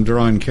horses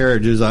drawing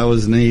carriages, I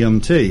was an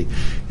EMT,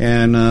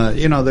 and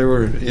there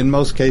were, in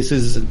most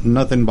cases,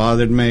 nothing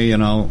bothered me.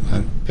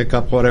 I pick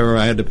up whatever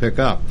I had to pick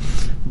up,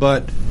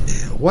 but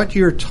what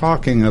you're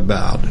talking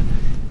about,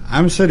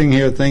 I'm sitting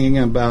here thinking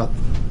about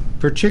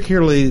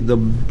particularly the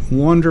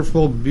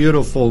wonderful,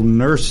 beautiful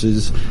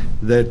nurses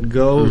that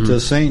go to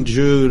St.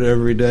 Jude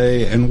every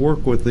day and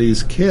work with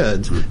these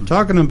kids.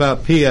 Talking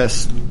about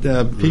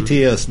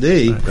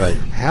PTSD, right.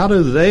 How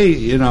do they,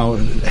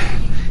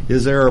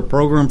 is there a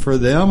program for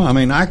them? I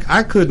mean,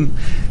 I couldn't.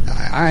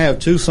 I have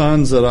two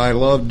sons that I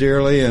love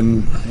dearly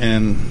and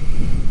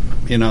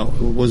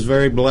was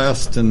very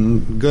blessed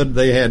and good.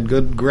 They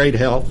had great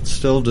health,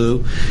 still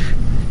do.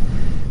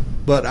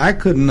 But I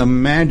couldn't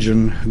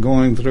imagine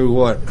going through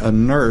what a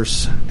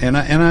nurse, and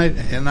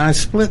I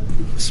split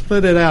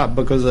it out,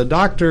 because a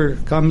doctor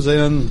comes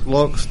in,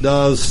 looks,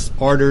 does,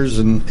 orders,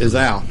 and is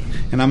out.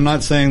 And I'm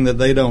not saying that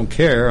they don't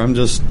care.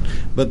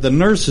 But the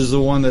nurse is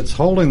the one that's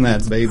holding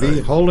that baby,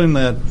 right. Holding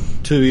that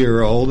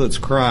 2-year-old that's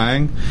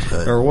crying,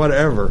 right. Or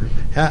whatever.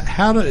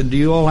 How do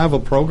you all have a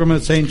program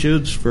at St.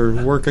 Jude's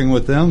for working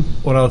with them?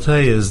 What I'll tell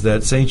you is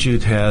that St.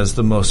 Jude has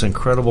the most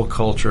incredible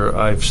culture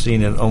I've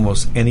seen in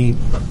almost any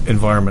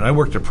environment. I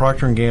worked at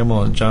Procter &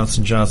 Gamble and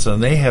Johnson & Johnson,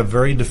 and they have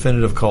very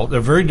definitive culture.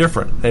 They're very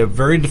different. They have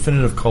very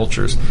definitive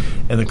cultures,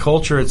 and the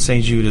culture at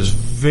St. Jude is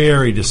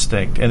very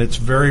distinct, and it's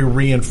very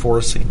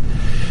reinforcing.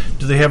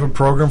 Do they have a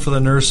program for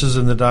the nurses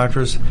and the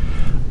doctors?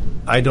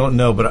 I don't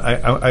know, but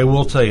I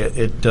will tell you,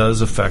 it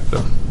does affect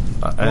them.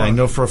 I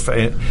know for a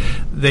fact.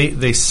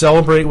 They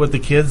celebrate with the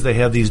kids. They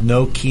have these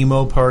no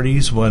chemo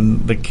parties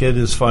when the kid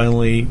is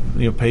finally,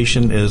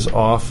 patient is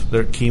off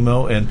their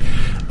chemo.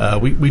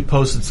 And we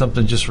posted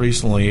something just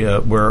recently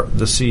where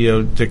the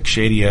CEO, Dick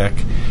Shadyac,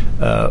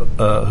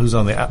 who's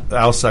on the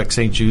Alsac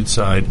St. Jude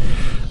side,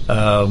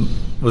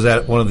 was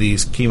at one of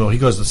these chemo. He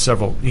goes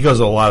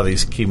to a lot of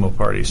these chemo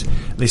parties.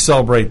 They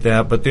celebrate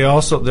that, but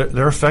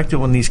they're affected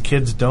when these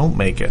kids don't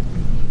make it.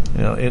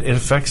 It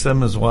affects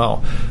them as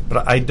well.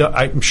 But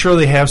I'm sure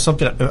they have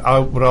something.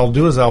 What I'll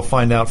do is I'll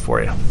find out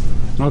for you.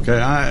 Okay.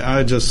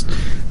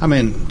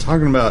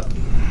 Talking about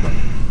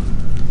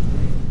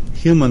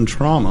human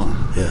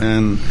trauma, yeah.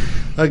 And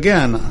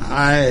again,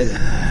 I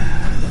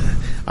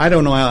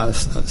don't know how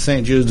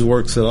St. Jude's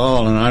works at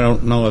all, and I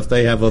don't know if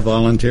they have a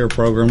volunteer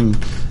program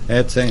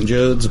at St.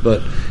 Jude's,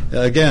 but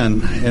again,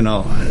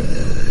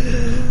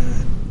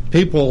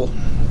 people,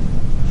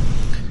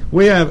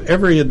 we have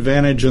every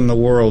advantage in the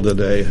world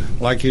today.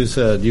 Like you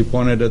said, you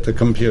pointed at the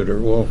computer.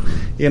 Well,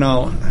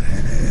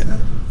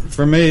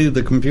 for me,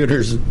 the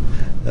computer's,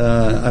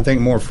 I think,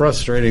 more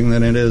frustrating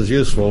than it is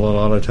useful a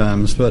lot of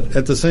times. But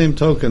at the same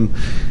token,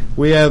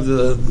 we have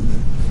the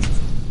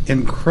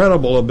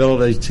incredible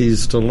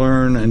abilities to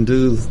learn and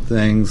do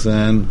things,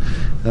 and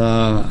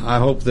I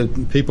hope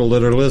that people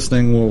that are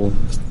listening will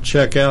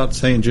check out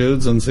St.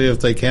 Jude's and see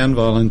if they can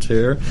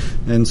volunteer.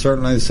 And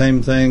certainly the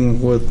same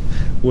thing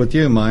with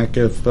you, Mike.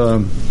 If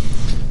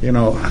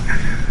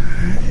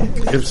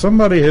if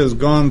somebody has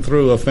gone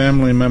through a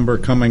family member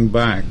coming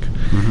back,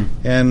 mm-hmm.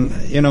 and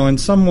in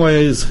some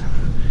ways,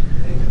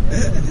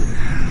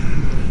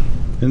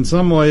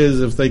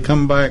 if they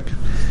come back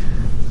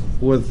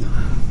with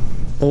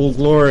Old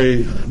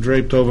Glory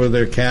draped over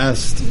their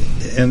cast,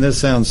 and this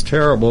sounds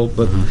terrible,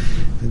 but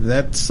mm-hmm.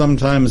 that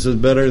sometimes is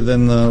better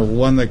than the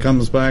one that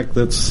comes back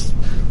that's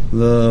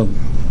the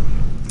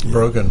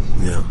broken.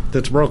 Yeah,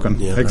 that's broken.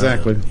 Yeah,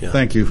 exactly. Yeah.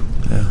 Thank you.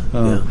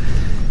 Yeah.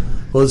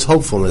 Well, it's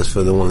hopefulness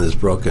for the one that's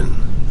broken.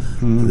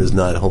 There's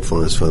not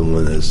hopefulness for the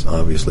one that's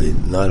obviously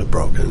not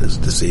broken, is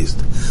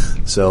deceased.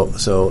 So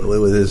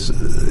with his,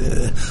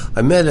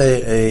 I met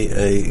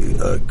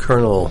a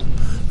colonel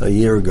a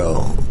year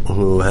ago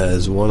who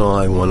has one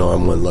eye, one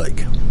arm, one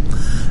leg,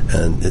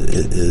 and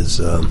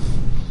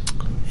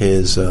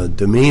his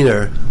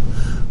demeanor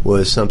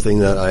was something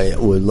that I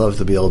would love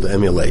to be able to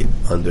emulate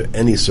under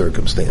any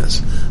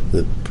circumstance.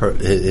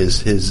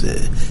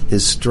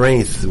 His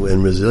strength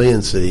and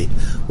resiliency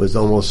was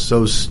almost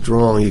so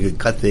strong you could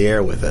cut the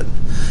air with it,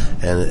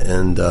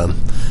 and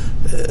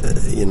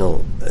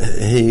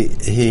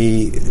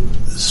he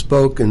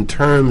spoke in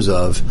terms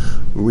of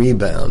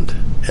rebound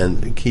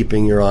and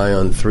keeping your eye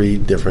on three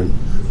different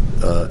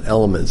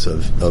elements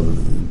of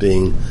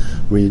being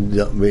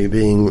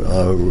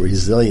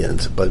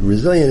resilient. But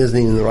resilient isn't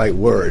even the right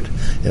word.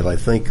 If I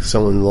think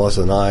someone lost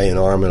an eye, an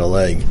arm, and a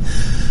leg,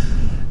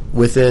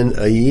 within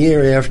a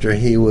year after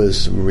he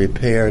was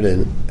repaired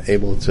and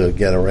able to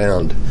get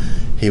around,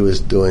 he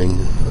was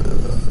doing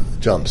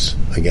jumps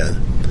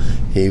again.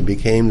 He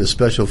became the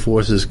Special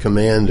Forces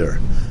commander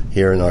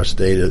here in our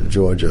state of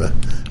Georgia.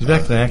 He's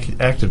back to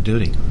active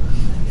duty.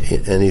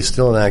 And he's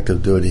still in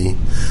active duty.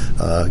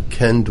 Colonel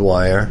Ken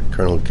Dwyer,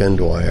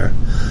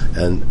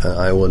 and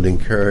I would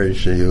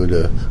encourage you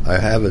to. I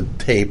have a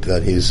tape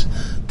that he's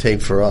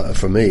taped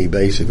for me,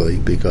 basically,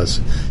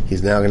 because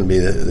he's now going to be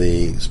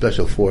the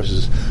Special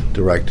Forces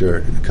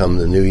director come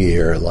the new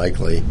year,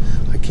 likely.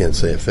 I can't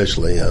say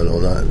officially. I know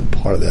not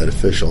part of that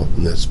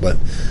officialness, but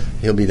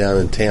he'll be down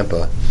in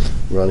Tampa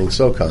running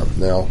SOCOM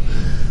now.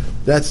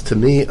 That's to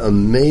me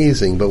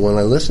amazing. But when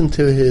I listen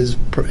to his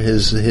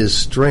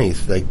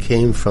strength that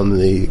came from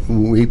the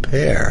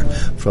repair,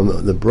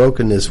 from the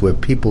brokenness where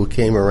people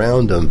came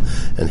around him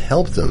and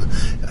helped him.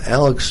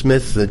 Alex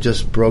Smith that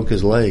just broke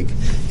his leg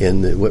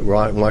in the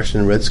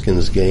Washington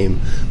Redskins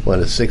game,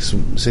 6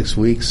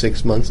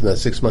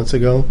 months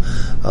ago.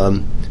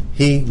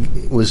 He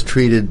was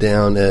treated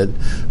down at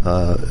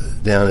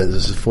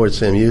Fort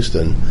Sam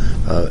Houston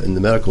in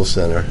the medical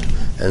center,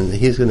 and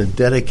he's going to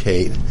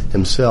dedicate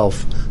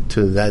himself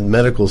to that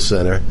medical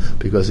center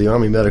because the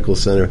Army Medical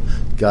Center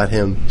got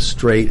him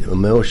straight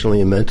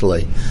emotionally and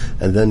mentally,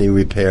 and then he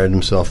repaired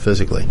himself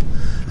physically,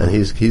 and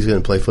he's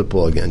going to play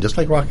football again, just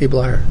like Rocky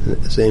Bleier,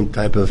 same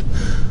type of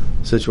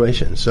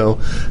situation. So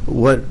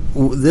what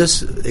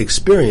this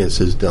experience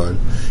has done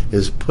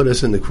is put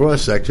us in the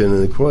cross-section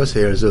and the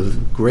crosshairs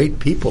of great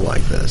people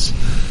like this.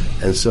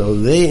 And so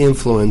they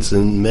influence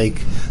and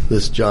make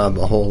this job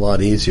a whole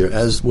lot easier.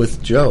 As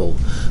with Joe,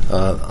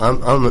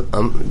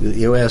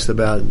 you asked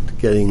about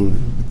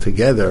getting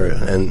together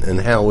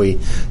and how we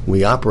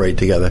operate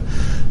together.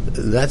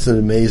 That's an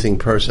amazing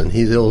person.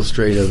 He's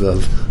illustrative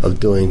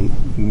of doing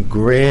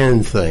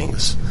grand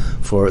things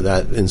for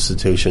that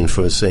institution,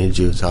 for St.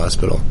 Jude's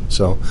Hospital.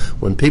 So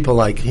when people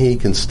like he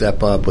can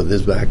step up with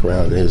his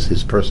background,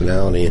 his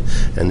personality,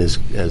 and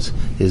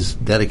his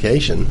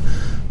dedication,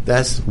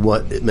 that's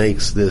what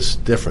makes this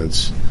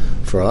difference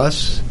for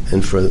us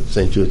and for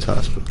St. Jude's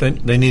Hospital.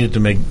 They needed to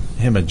make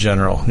him a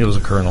general. He was a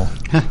colonel.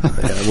 Yeah,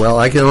 well,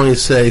 I can only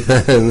say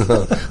that.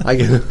 I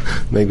can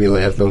make me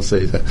laugh. Don't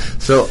say that.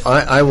 So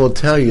I will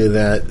tell you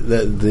that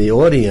the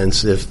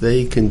audience, if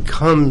they can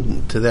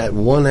come to that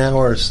 1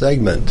 hour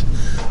segment,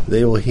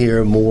 they will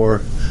hear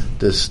more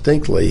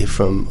distinctly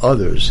from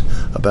others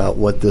about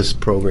what this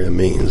program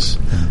means.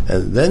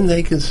 And then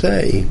they can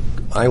say,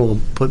 I will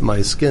put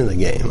my skin in the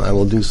game. I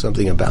will do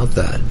something about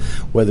that,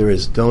 whether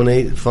it's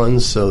donate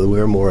funds so that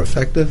we're more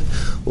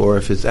effective, or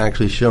if it's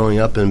actually showing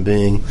up and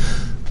being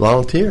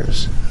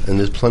volunteers. And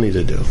there's plenty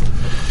to do.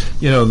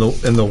 You know,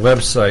 in the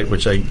website,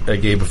 which I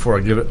gave before,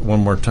 I'll give it one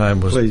more time.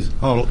 Please,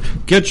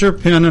 get your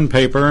pen and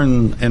paper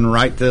and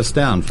write this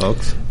down,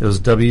 folks. It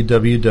was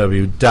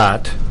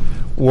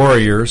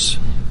www.warriors,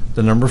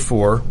 the number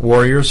 4,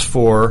 Warriors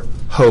for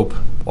Hope,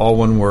 all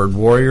one word,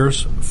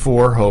 Warriors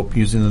for Hope,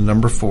 using the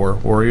number 4,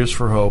 Warriors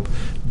for Hope,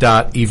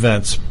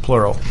 .events,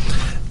 plural.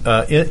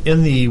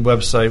 In the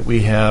website,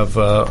 we have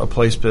a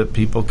place that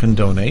people can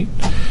donate.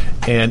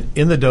 And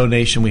in the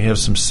donation, we have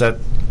some set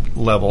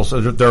levels.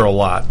 There are a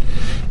lot.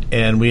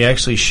 And we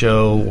actually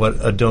show what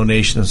a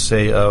donation,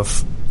 say,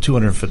 of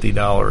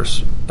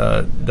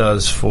 $250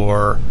 does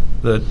for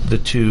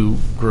the two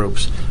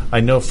groups.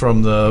 I know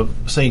from the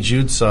St.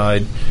 Jude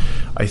side,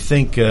 I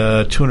think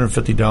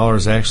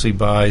 $250 actually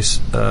buys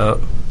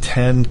 10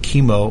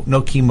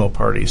 no chemo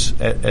parties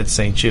at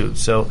St. Jude.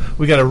 So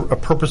we got a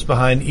purpose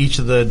behind each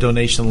of the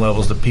donation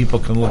levels that people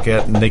can look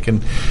at, and they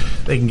can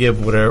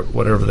give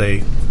whatever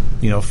they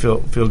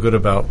feel good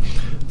about.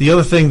 The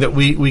other thing that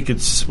we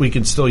could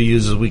still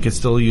use is we could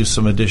still use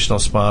some additional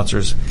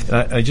sponsors.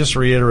 And I just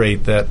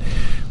reiterate that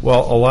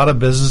while a lot of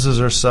businesses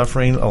are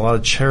suffering, a lot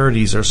of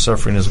charities are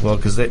suffering as well,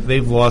 because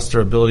they've lost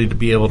their ability to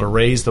be able to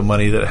raise the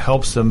money that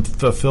helps them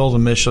fulfill the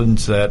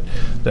missions that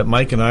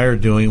Mike and I are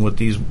doing with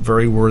these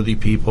very worthy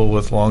people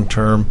with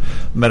long-term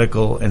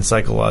medical and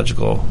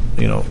psychological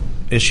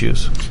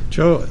issues.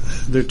 Joe,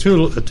 there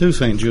are two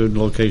St. Jude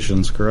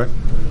locations, correct?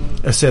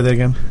 Say that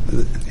again.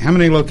 How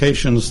many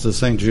locations does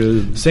St.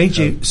 Jude?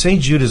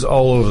 St. Jude is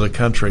all over the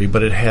country,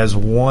 but it has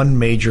one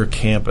major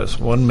campus,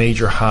 one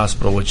major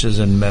hospital, which is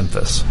in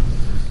Memphis.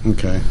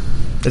 Okay.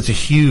 It's a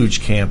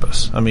huge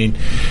campus. I mean,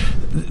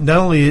 not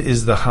only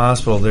is the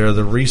hospital there,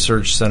 the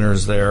research center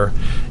is there,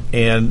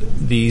 and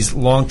these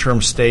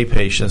long-term stay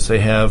patients, they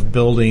have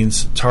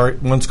buildings.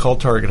 One's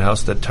called Target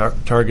House that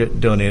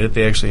Target donated.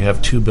 They actually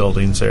have 2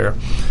 buildings there.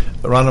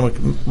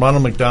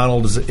 Ronald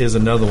McDonald is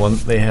another one.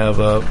 They have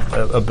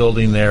a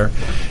building there.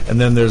 And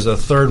then there's a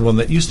third one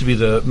that used to be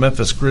the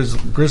Memphis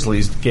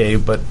Grizzlies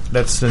gave, but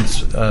that's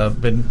since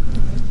been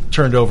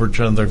turned over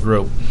to another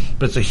group.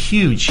 But it's a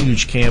huge,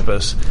 huge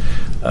campus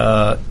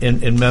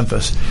in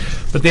Memphis.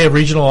 But they have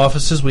regional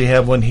offices. We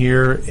have one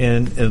here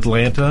in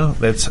Atlanta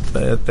that's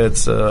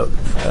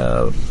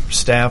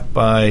staffed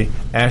by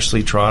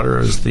Ashley Trotter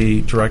as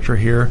the director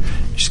here.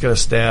 She's got a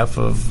staff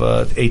of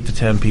 8 to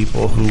 10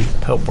 people who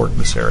help work in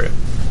this area.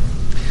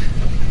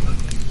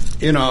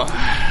 You know,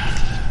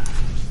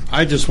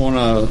 I just want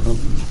to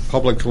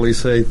publicly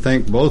say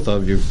thank both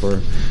of you for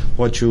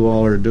what you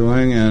all are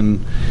doing.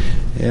 And,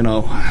 you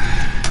know,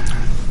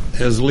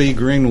 as Lee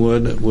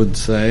Greenwood would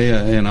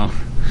say, you know,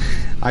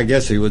 I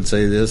guess he would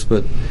say this,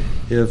 but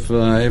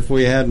if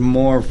we had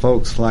more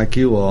folks like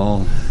you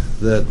all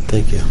that,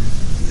 thank you,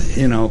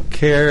 you know,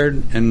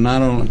 cared, and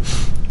not only,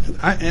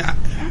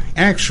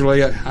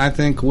 I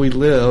think we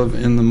live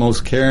in the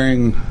most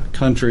caring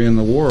country in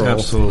the world.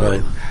 Absolutely.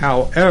 Right.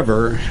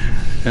 However,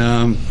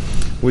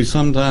 we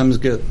sometimes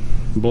get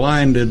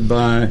blinded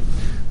by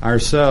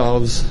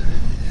ourselves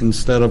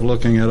instead of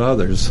looking at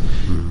others.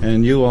 Mm-hmm.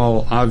 And you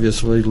all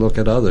obviously look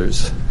at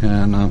others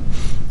and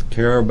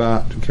care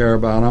about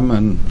them,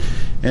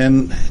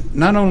 and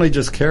not only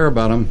just care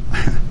about them,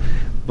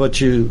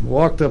 but you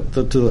walked up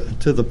to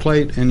the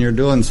plate and you're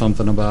doing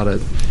something about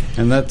it,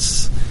 and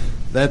that's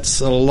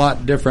a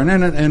lot different.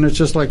 And it's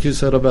just like you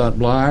said about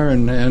Blyer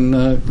and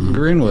mm-hmm.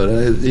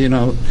 Greenwood. You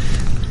know,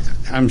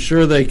 I'm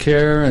sure they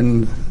care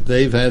and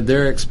they've had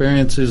their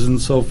experiences and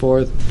so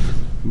forth,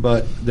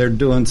 but they're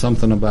doing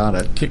something about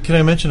it. Can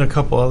I mention a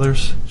couple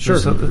others? Sure.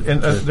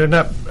 And they're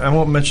not. I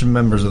won't mention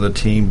members of the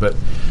team, but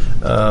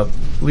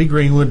Lee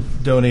Greenwood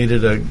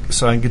donated a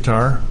signed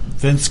guitar.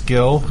 Vince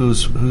Gill, who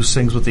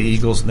sings with the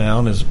Eagles now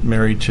and is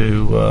married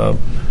to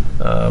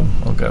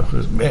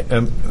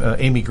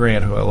Amy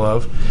Grant, who I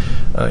love.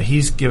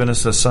 He's given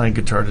us a signed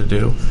guitar to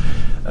do.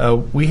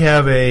 We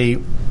have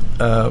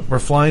we're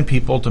flying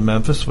people to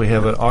Memphis. We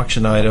have an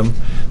auction item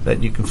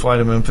that you can fly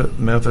to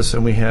Memphis,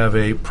 and we have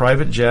a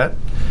private jet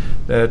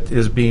that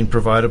is being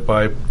provided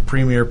by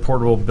Premier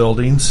Portable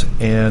Buildings,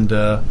 and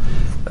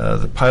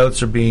the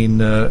pilots are being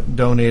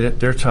donated.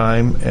 Their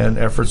time and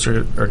efforts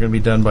are going to be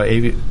done by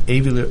I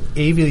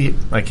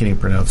can't even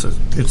pronounce it.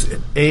 It's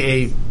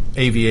AA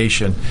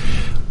Aviation.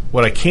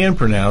 What I can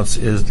pronounce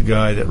is the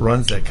guy that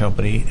runs that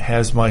company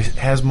has my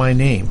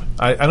name.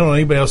 I don't know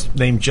anybody else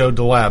named Joe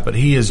Delapp, but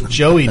he is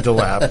Joey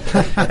Delapp.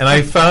 And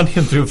I found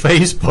him through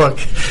Facebook,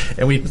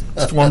 and we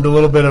formed a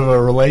little bit of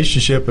a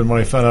relationship. And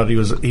when I found out he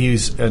was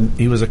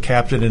a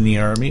captain in the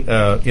Army,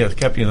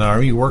 captain in the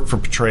Army, he worked for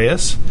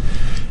Petraeus.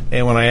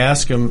 And when I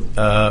asked him,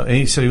 and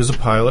he said he was a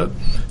pilot,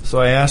 so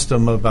I asked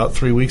him about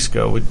 3 weeks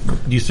ago, do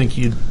you think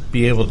you'd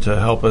be able to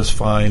help us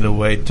find a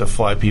way to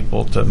fly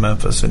people to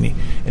Memphis? And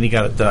he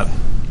got it done.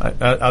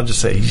 I'll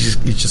just say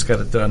he just got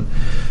it done.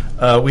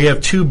 We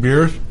have 2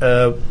 beer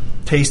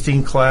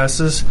tasting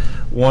classes,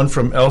 one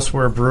from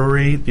Elsewhere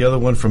Brewery, the other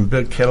one from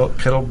Big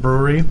Kettle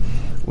Brewery.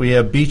 We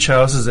have beach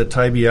houses at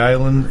Tybee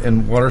Island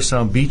and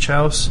Watersound Beach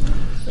House.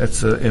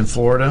 That's in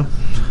Florida.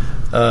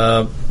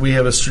 We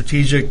have a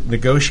strategic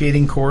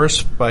negotiating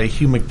course by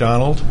Hugh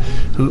McDonald,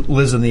 who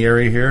lives in the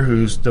area here,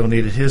 who's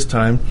donated his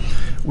time.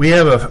 We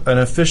have an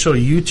official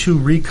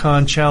U2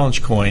 Recon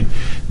Challenge coin.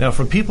 Now,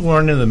 for people who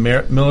aren't in the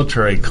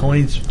military,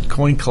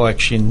 coin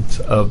collections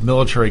of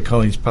military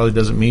coins probably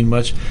doesn't mean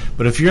much.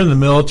 But if you're in the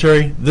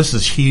military, this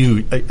is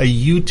huge. A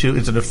U2,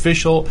 it's an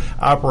official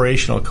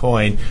operational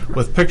coin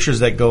with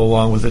pictures that go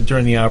along with it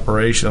during the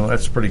operation.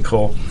 That's pretty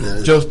cool.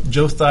 Joe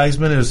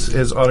Theismann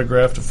has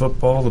autographed a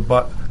football.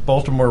 The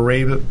Baltimore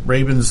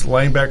Ravens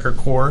linebacker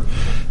corps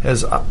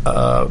has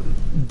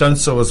done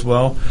so as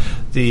well.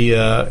 The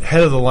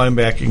head of the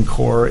linebacking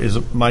corps is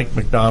Mike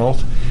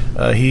McDonald.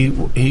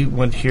 He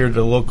went here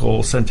to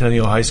local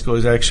Centennial High School.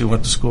 He actually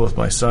went to school with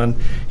my son.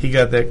 He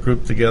got that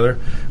group together.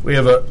 We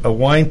have a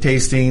wine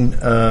tasting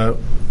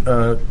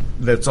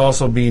that's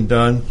also being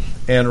done,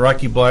 and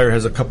Rocky Blyer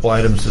has a couple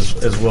items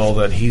as well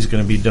that he's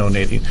going to be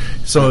donating.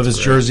 Some of his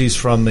jerseys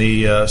from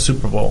the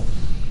Super Bowl.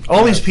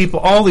 All these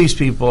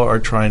people are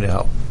trying to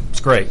help. It's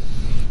great.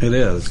 It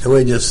is. And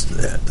we just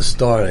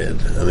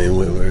started. I mean,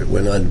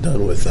 we're not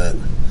done with that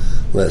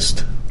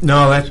list.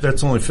 No,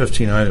 that's only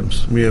 15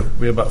 items. We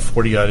have about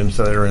 40 items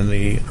that are in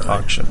the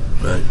auction.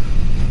 Right.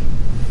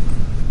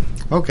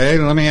 Okay,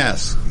 let me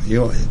ask.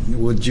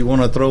 Would you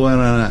want to throw in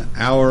an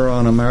hour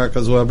on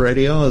America's Web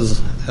Radio as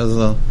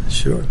a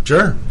Sure.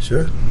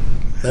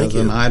 Thank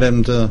you. An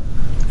item to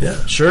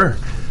Yeah. Sure.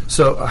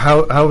 So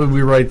how would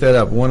we write that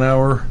up? 1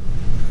 hour?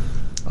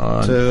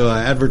 To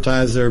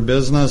advertise their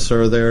business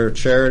or their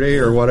charity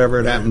or whatever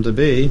it happened to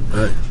be,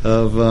 Right.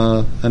 of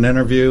an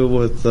interview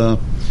with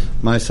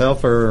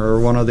myself or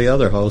one of the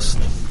other hosts.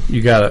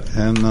 You got it.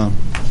 And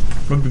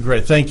Would be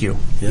great. Thank you.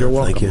 Yeah, you're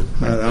welcome.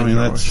 Thank you. I mean,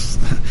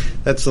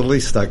 that's the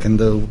least I can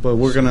do. But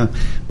we're going to,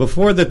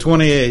 before the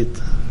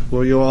 28th,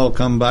 will you all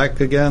come back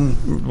again?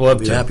 Love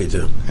Be to. happy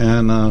to.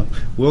 And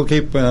we'll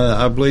keep,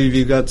 I believe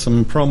you got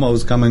some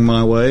promos coming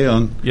my way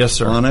on, Yes,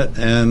 sir. on it.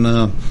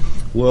 And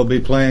we'll be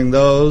playing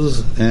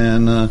those,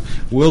 and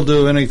we'll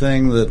do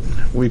anything that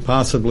we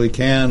possibly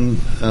can.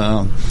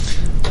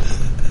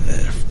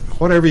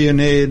 Whatever you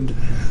need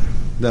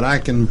that I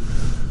can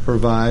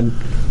provide,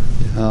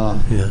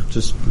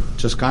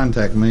 just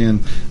contact me.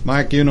 And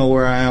Mike, you know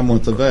where I am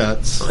with the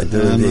vets. I do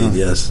and, indeed,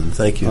 yes, and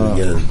thank you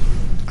again.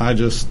 I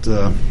just,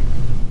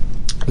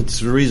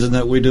 it's the reason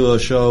that we do a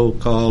show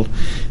called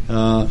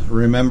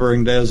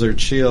Remembering Desert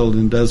Shield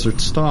and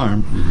Desert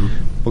Storm,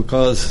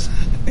 because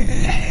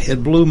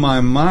it blew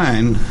my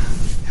mind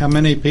how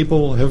many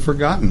people have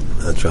forgotten.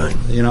 That's right.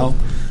 You know,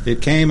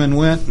 it came and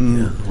went,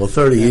 and Well,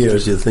 30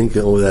 years, you think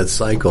over that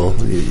cycle,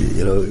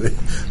 you know.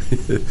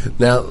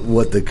 Now,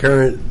 what the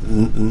current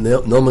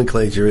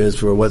nomenclature is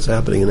for what's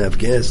happening in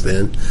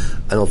Afghanistan,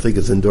 I don't think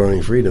it's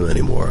enduring freedom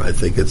anymore. I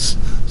think it's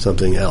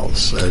something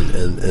else.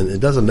 And it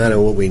doesn't matter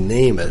what we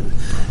name it.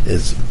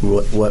 It's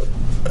what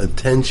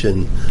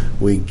attention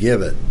we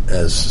give it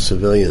as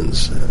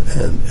civilians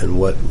and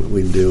what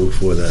we do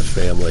for that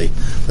family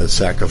that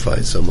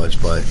sacrificed so much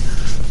by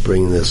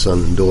bringing their son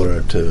and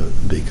daughter to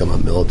become a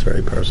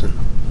military person.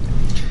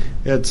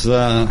 it's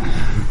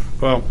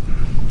well,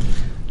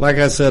 like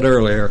I said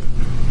earlier,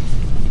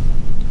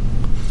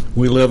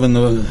 we live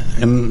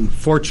and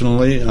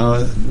fortunately,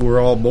 we're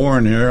all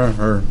born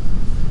here,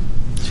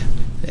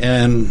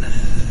 and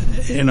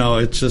you know,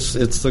 it's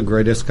the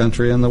greatest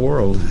country in the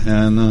world,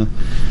 and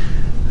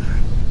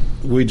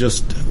we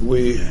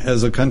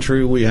as a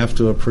country, we have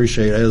to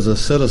appreciate, as a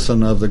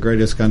citizen of the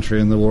greatest country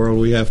in the world,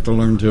 we have to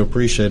learn to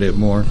appreciate it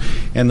more.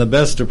 And the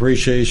best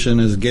appreciation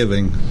is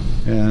giving,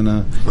 and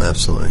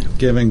Absolutely.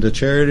 giving to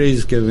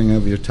charities, giving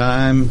of your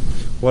time,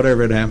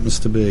 whatever it happens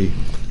to be.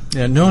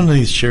 Yeah, none of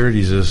these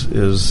charities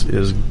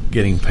is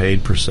getting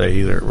paid per se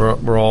either.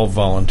 We're all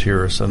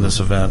volunteers in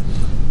this event.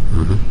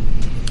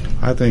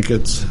 I think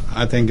it's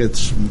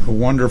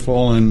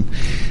wonderful, and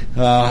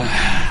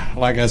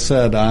like I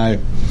said, I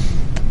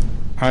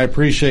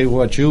appreciate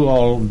what you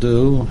all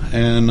do,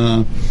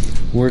 and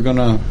we're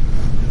gonna,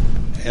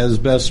 as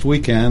best we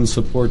can,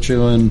 support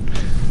you and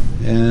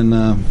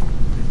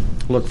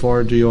look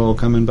forward to you all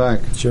coming back.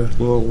 Sure.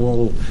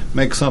 We'll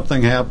make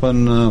something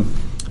happen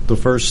the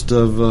first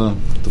of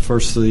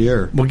the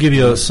year. We'll give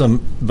you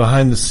some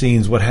behind the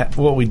scenes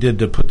what we did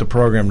to put the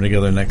program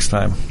together next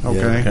time.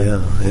 Okay.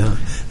 Yeah.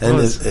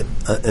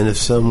 And if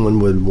someone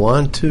would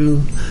want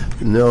to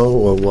know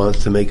or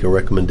wants to make a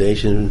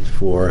recommendation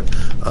for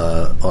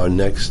our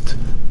next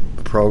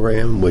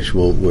program, which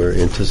we're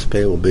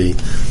anticipate will be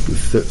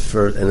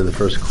the end of the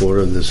first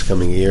quarter of this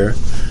coming year,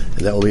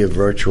 and that will be a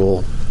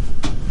virtual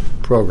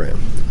program.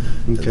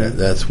 Okay. And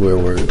that's where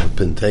we've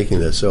been taking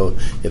this. So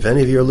if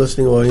any of your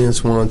listening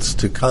audience wants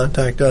to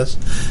contact us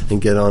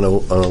and get on a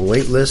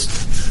wait list,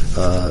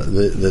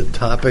 the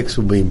topics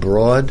will be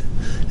broad,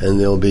 and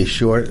there'll be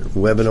short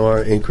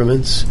webinar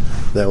increments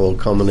that will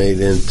culminate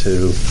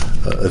into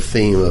a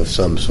theme of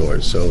some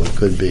sort. So it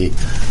could be,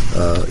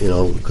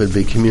 could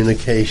be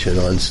communication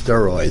on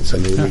steroids. I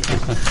mean, we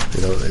could,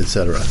 et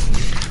cetera.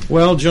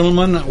 Well,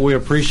 gentlemen, we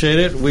appreciate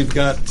it. We've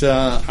got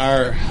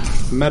our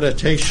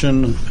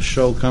meditation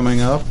show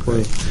coming up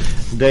with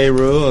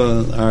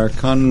Daeru, our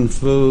Kung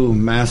Fu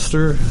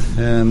master,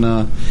 and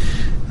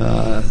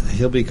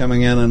he'll be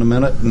coming in a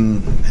minute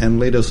and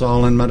lead us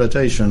all in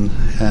meditation.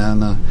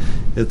 And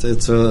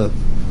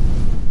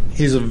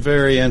he's a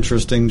very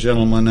interesting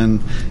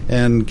gentleman,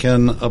 and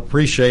can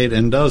appreciate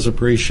and does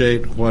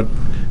appreciate what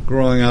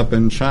growing up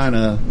in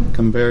China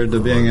compared to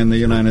being in the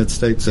United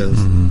States is.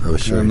 I'm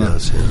sure he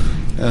does.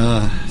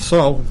 Yeah.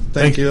 So,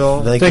 thank you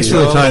all. Thanks for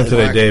the time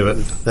today, David.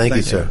 Thank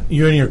you, sir.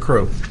 You and your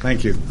crew.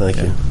 Thank you. Thank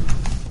you.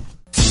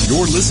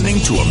 You're listening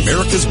to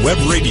America's Web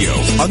Radio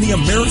on the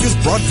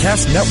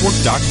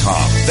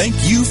AmericasBroadcastNetwork.com. Thank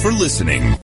you for listening.